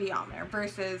have to be on there,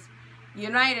 versus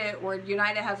United, where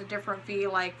United has a different fee.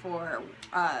 Like for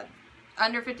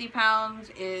under 50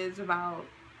 pounds is about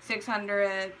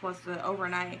 $600 plus the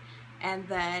overnight, and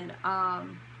then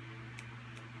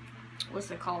what's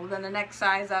it called? Then the next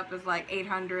size up is like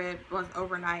 $800 plus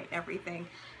overnight, everything,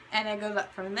 and it goes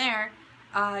up from there.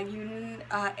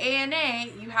 ANA,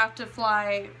 you have to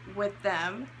fly with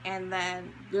them, and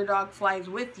then your dog flies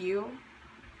with you.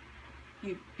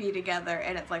 You be together,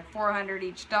 and it's like $400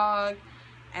 each dog,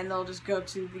 and they'll just go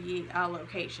to the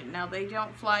location. Now, they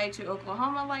don't fly to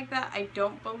Oklahoma like that, I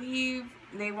don't believe.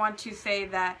 They want to say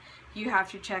that you have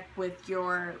to check with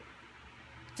your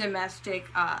domestic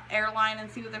airline and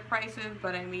see what the price is,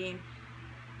 but I mean,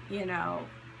 you know,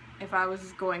 if I was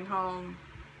just going home,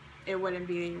 it wouldn't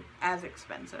be as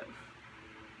expensive.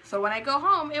 So when I go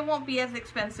home, it won't be as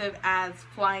expensive as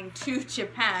flying to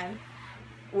Japan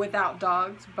without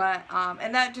dogs, but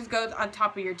and that just goes on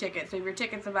top of your ticket. So if your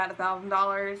ticket's about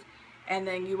 $1,000, and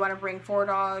then you want to bring 4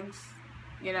 dogs,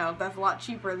 you know, that's a lot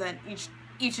cheaper than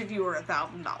each of you are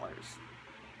 $1,000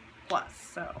 plus.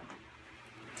 So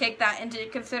take that into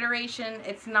consideration.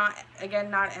 It's not, again,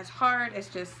 not as hard. It's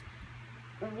just,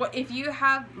 what if you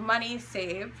have money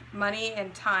saved, money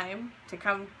and time to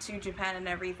come to Japan and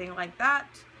everything like that,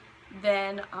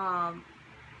 then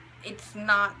it's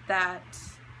not that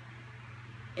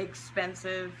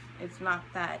expensive. It's not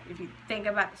that, if you think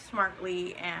about it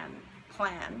smartly and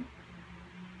plan,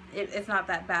 it's not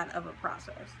that bad of a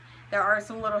process. There are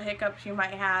some little hiccups you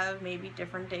might have, maybe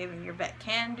different days when your vet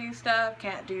can do stuff,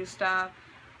 can't do stuff.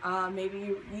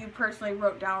 Maybe you personally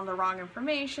wrote down the wrong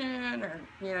information, or,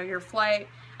 you know, your flight.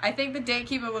 I think the day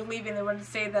Kiba was leaving, they wanted to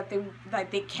say that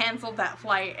they canceled that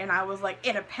flight, and I was like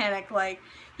in a panic, like,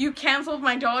 you canceled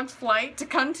my dog's flight to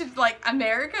come to like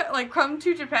America, like come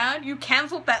to Japan? You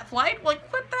canceled that flight?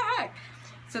 Like, what the heck?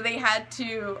 So they had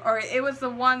to, or it was the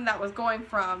one that was going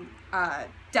from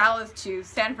Dallas to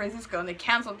San Francisco, and they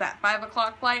canceled that 5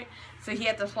 o'clock flight, so he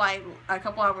had to fly a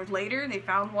couple hours later. They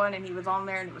found one and he was on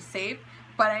there and it was safe.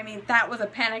 But I mean, that was a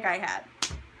panic I had.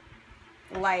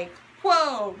 Like,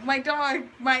 whoa, my dog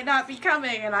might not be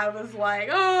coming, and I was like,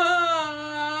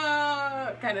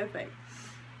 oh, kind of thing.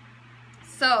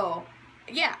 So,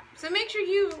 yeah, so make sure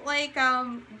you, like,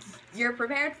 you're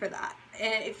prepared for that.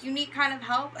 And if you need kind of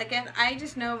help, again, I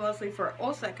just know mostly for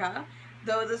Osaka,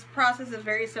 though this process is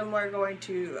very similar going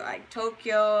to, like,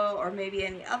 Tokyo or maybe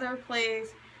any other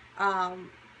place.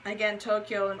 Again,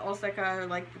 Tokyo and Osaka are,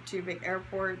 like, the two big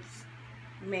airports,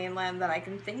 mainland, that I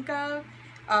can think of.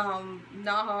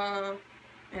 Naha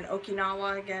and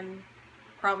Okinawa, again,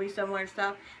 probably similar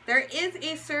stuff. There is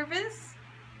a service,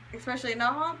 especially in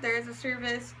Naha, there is a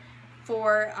service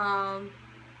for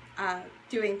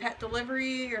doing pet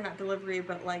delivery, or not delivery,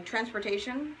 but like transport.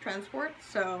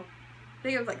 So I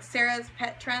think it was like Sarah's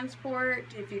Pet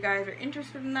Transport. If you guys are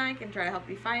interested in that, I can try to help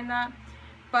you find that.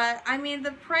 But I mean,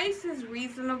 the price is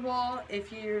reasonable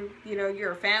if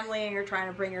you're a family and you're trying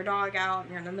to bring your dog out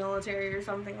and you're in the military or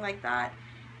something like that.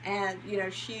 And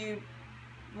she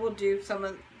will do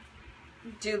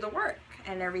the work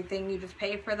and everything. You just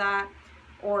pay for that,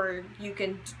 or you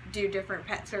can do different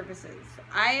pet services.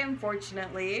 I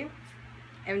unfortunately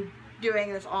am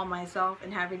doing this all myself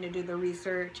and having to do the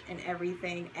research and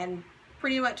everything and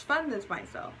pretty much fund this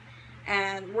myself.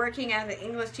 And working as an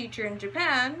English teacher in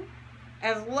Japan,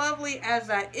 as lovely as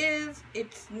that is,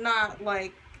 it's not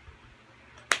like,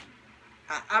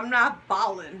 I'm not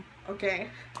balling, okay?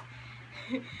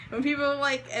 When people,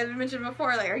 like, as I mentioned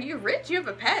before, like, are you rich? You have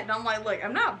a pet? And I'm like, look,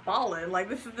 I'm not balling. Like,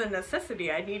 this is a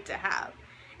necessity I need to have.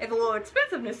 It's a little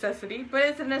expensive necessity, but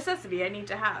it's a necessity I need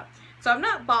to have. So I'm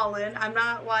not balling. I'm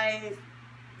not, like,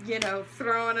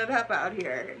 throwing it up out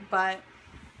here. But,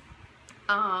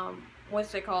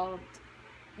 what's it called?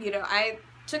 I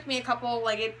took me a couple,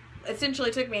 like, it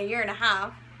essentially took me 1.5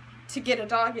 years to get a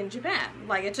dog in Japan.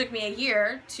 Like, it took me 1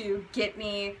 year to get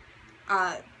me,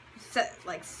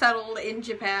 settled in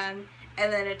Japan,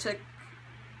 and then it took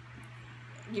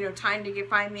time to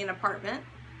find me an apartment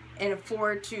and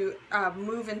afford to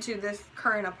move into this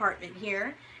current apartment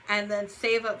here, and then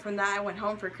save up from that. I went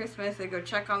home for Christmas to go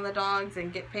check on the dogs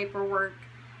and get paperwork,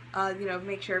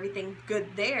 make sure everything's good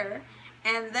there,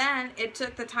 and then it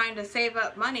took the time to save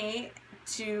up money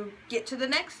to get to the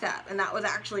next step, and that was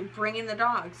actually bringing the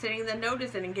dog, sending the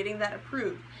notice in and getting that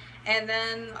approved. And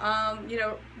then,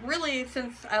 really,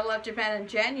 since I left Japan in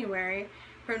January,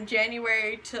 from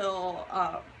January till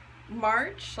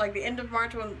March, like the end of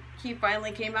March when he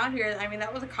finally came out here, I mean,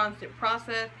 that was a constant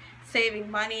process, saving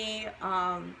money.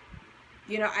 I've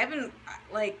been,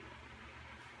 like,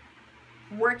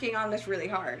 working on this really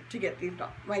hard to get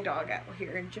my dog out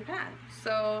here in Japan.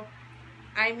 So,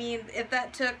 I mean, if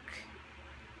that took,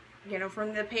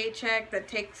 from the paycheck, that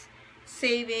takes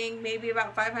saving maybe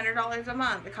about $500 a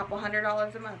month, a couple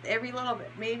 $100 a month, every little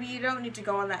bit. Maybe you don't need to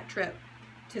go on that trip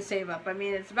to save up. I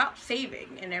mean, it's about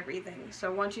saving and everything.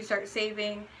 So once you start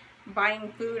saving,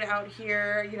 buying food out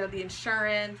here, the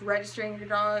insurance, registering your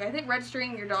dog. I think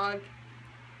registering your dog,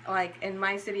 like in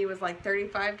my city, was like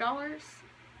 $35.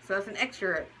 So that's an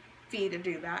extra fee to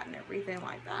do that and everything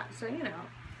like that. So,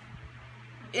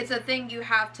 it's a thing you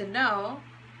have to know.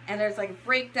 And there's like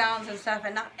breakdowns and stuff,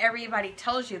 and not everybody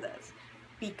tells you this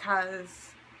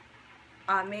because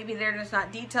maybe they're just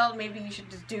not detailed. Maybe you should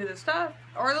just do the stuff,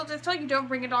 or they'll just tell you don't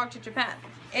bring a dog to Japan.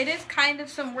 It is kind of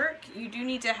some work. You do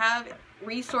need to have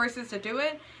resources to do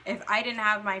it. If I didn't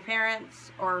have my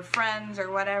parents or friends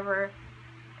or whatever,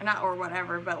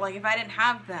 but like if I didn't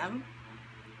have them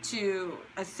to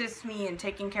assist me in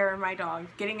taking care of my dog,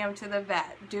 getting them to the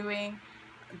vet,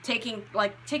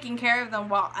 taking care of them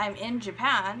while I'm in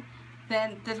Japan,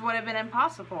 then this would have been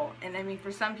impossible. And I mean,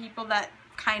 for some people that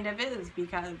kind of is,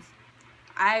 because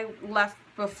I left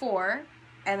before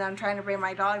and I'm trying to bring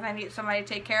my dogs. I need somebody to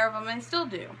take care of them, and I still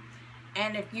do.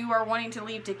 And if you are wanting to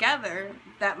leave together,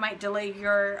 that might delay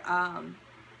your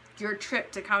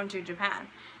trip to come to Japan.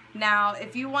 Now,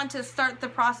 if you want to start the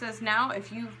process now,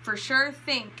 if you for sure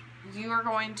think you are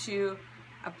going to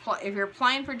if you're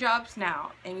applying for jobs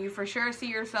now and you for sure see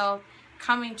yourself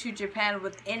coming to Japan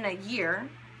within 1 year,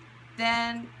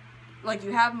 then like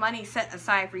you have money set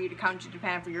aside for you to come to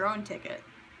Japan for your own ticket,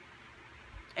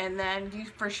 and then you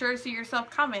for sure see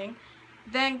yourself coming,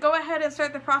 then go ahead and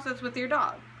start the process with your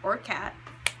dog or cat,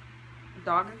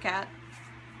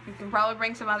 You can probably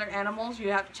bring some other animals. You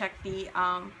have to check the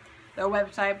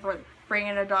website, but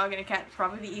bringing a dog and a cat is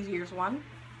probably the easiest one.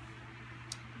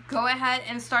 Go ahead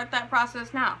and start that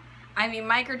process now. I mean,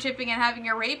 microchipping and having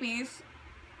your rabies,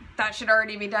 that should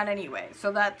already be done anyway.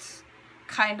 So that's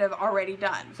kind of already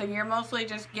done. So you're mostly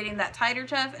just getting that titer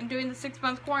test and doing the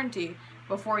 6-month quarantine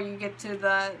before you get to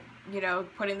the, you know,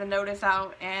 putting the notice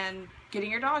out and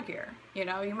getting your dog here. You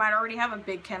know, you might already have a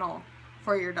big kennel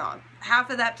for your dog. Half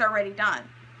of that's already done.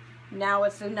 Now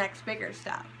it's the next bigger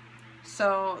step.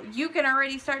 So you can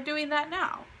already start doing that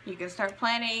now. You can start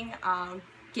planning,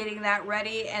 getting that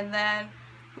ready, and then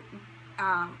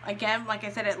again, like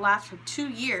I said, it lasts for 2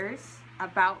 years,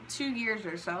 about 2 years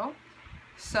or so.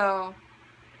 So,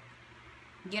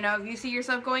 you know, if you see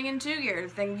yourself going in 2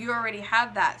 years, then you already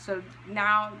have that. So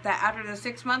now that after the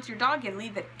 6 months, your dog can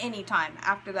leave at any time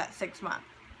after that 6 months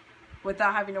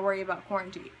without having to worry about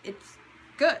quarantine. It's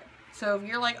good. So if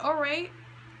you're like, all right,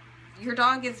 your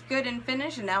dog is good and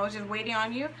finished and now it's just waiting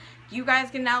on you, you guys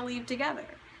can now leave together.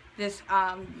 This,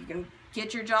 you can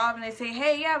get your job and they say,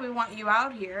 hey, yeah, we want you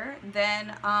out here.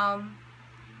 Then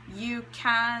you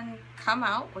can come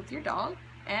out with your dog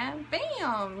and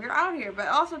bam, you're out here. But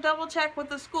also double check with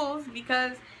the schools,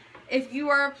 because if you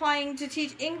are applying to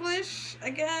teach English,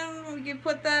 again, we could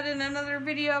put that in another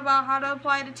video about how to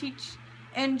apply to teach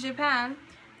in Japan.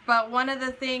 But one of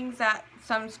the things that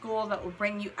some schools that will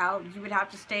bring you out, you would have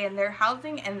to stay in their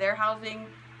housing, and their housing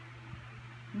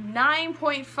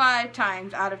 9.5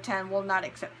 times out of 10 will not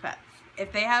accept pets.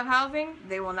 If they have housing,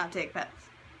 they will not take pets.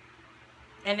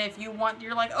 And if you want,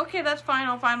 you're like, okay, that's fine,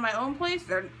 I'll find my own place.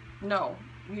 No,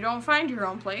 you don't find your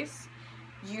own place.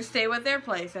 You stay with their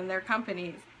place and their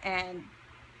companies, and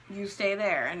you stay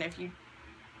there. And if you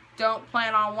don't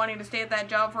plan on wanting to stay at that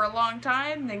job for a long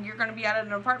time, then you're going to be out of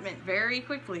an apartment very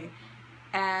quickly.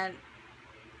 And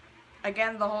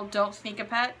again, the whole don't sneak a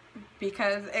pet,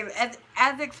 because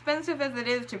as expensive as it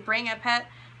is to bring a pet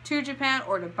to Japan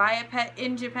or to buy a pet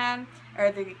in Japan,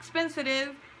 or the expense it is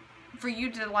for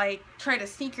you to like try to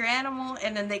sneak your animal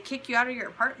and then they kick you out of your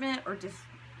apartment, or just,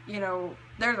 you know,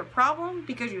 there's a problem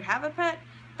because you have a pet,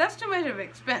 that's too much of an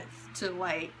expense to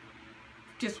like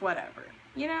just whatever,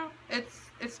 you know.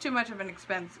 It's too much of an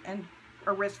expense and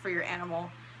a risk for your animal,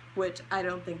 which I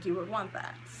don't think you would want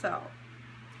that. So,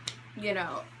 you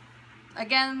know,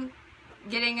 again,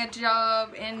 getting a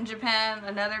job in Japan,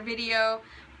 another video.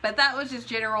 But that was just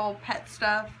general pet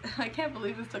stuff. I can't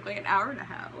believe this took like an hour and a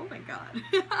half. Oh my god.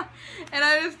 And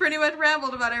I just pretty much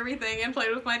rambled about everything and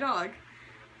played with my dog.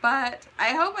 But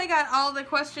I hope I got all the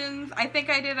questions. I think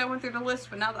I did. I went through the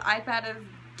list, but now the iPad is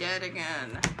dead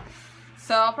again.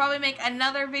 So I'll probably make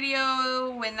another video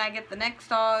when I get the next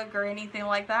dog or anything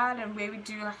like that, and maybe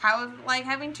do how is it like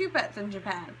having 2 pets in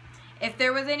Japan. If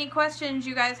there was any questions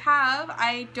you guys have,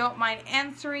 I don't mind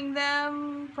answering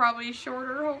them. Probably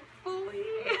shorter, hopefully.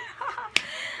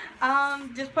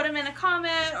 Just put them in a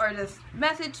comment or just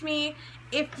message me.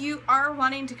 If you are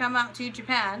wanting to come out to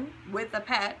Japan with a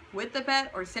pet,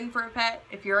 or send for a pet,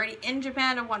 if you're already in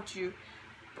Japan and want to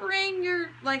bring your,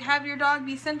 like, have your dog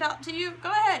be sent out to you,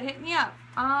 go ahead, hit me up.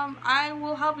 I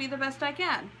will help you the best I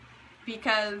can,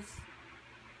 because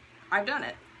I've done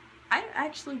it. I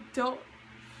actually don't,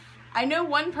 I know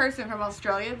one person from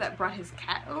Australia that brought his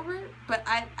cat over, but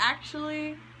I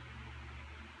actually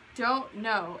don't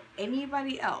know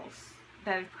anybody else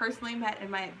that I've personally met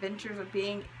in my adventures of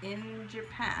being in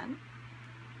Japan,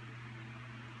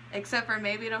 except for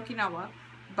maybe in Okinawa,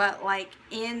 but like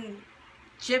in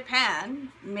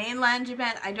Japan, mainland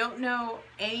Japan, I don't know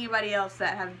anybody else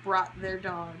that has brought their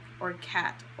dog or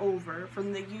cat over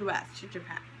from the US to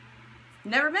Japan.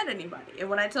 Never met anybody. And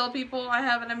when I tell people I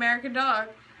have an American dog,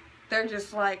 they're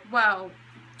just like, wow.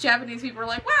 Japanese people are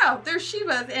like, wow, there's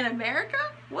Shibas in America?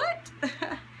 What?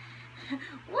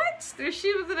 What? There's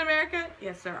Shibas in America?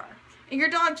 Yes, there are. And your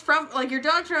dog's from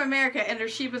America, and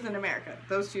there's Shibas in America.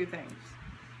 Those two things.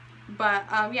 But,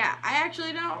 yeah, I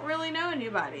actually don't really know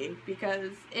anybody,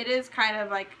 because it is kind of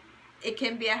like, it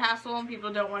can be a hassle and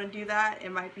people don't want to do that.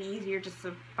 It might be easier just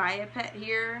to buy a pet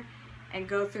here and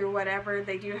go through whatever.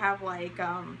 They do have, like,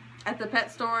 at the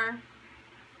pet store,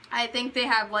 I think they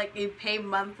have, like, you pay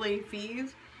monthly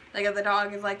fees. Like, if the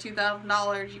dog is, like,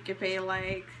 $2,000, you could pay,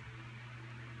 like,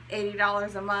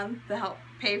 $80 a month to help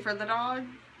pay for the dog.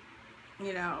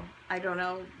 You know, I don't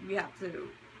know. You have to.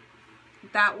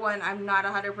 That one, I'm not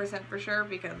 100% for sure,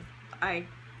 because I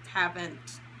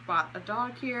haven't bought a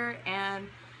dog here, and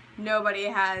nobody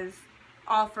has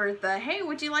offered the, hey,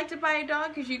 would you like to buy a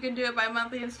dog? Because you can do it by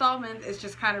monthly installments. It's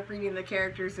just kind of reading the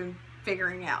characters and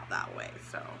figuring out that way.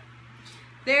 So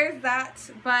there's that.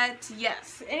 But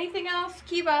yes, anything else?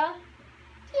 Kiba?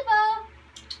 Kiba?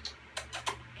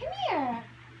 Come here.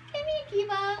 Come here,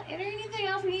 Kiba. Is there anything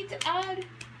else we need to add?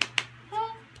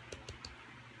 Huh?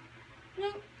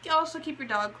 No. Also keep your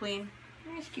dog clean.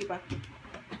 Where's Kiba?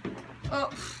 Oh,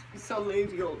 he's so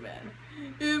lazy, old man.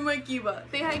 Ooh, my Kiba.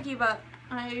 Say hi, Kiba.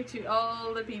 Hi to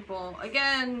all the people.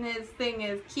 Again, his thing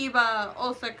is Kiba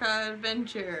Osaka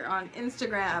Adventure on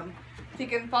Instagram. So you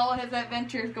can follow his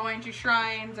adventures going to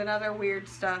shrines and other weird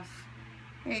stuff.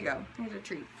 Here you go. Here's a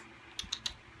treat.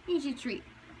 Here's your treat.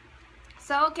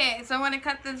 So, okay, so I'm going to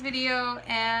cut this video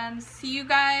and see you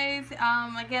guys.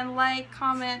 Again, like,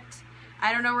 comment.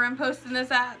 I don't know where I'm posting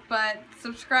this at, but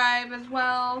subscribe as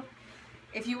well.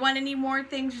 If you want any more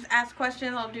things, just ask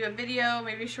questions. I'll do a video,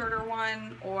 maybe a shorter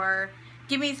one, or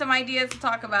give me some ideas to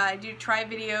talk about. I do try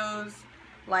videos,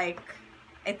 like,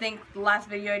 I think the last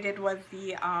video I did was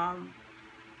the,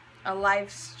 a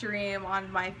live stream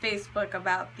on my Facebook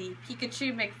about the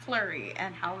Pikachu McFlurry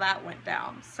and how that went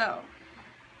down. So,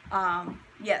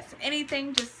 yes,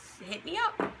 anything, just hit me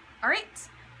up. Alright,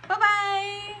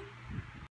 bye-bye!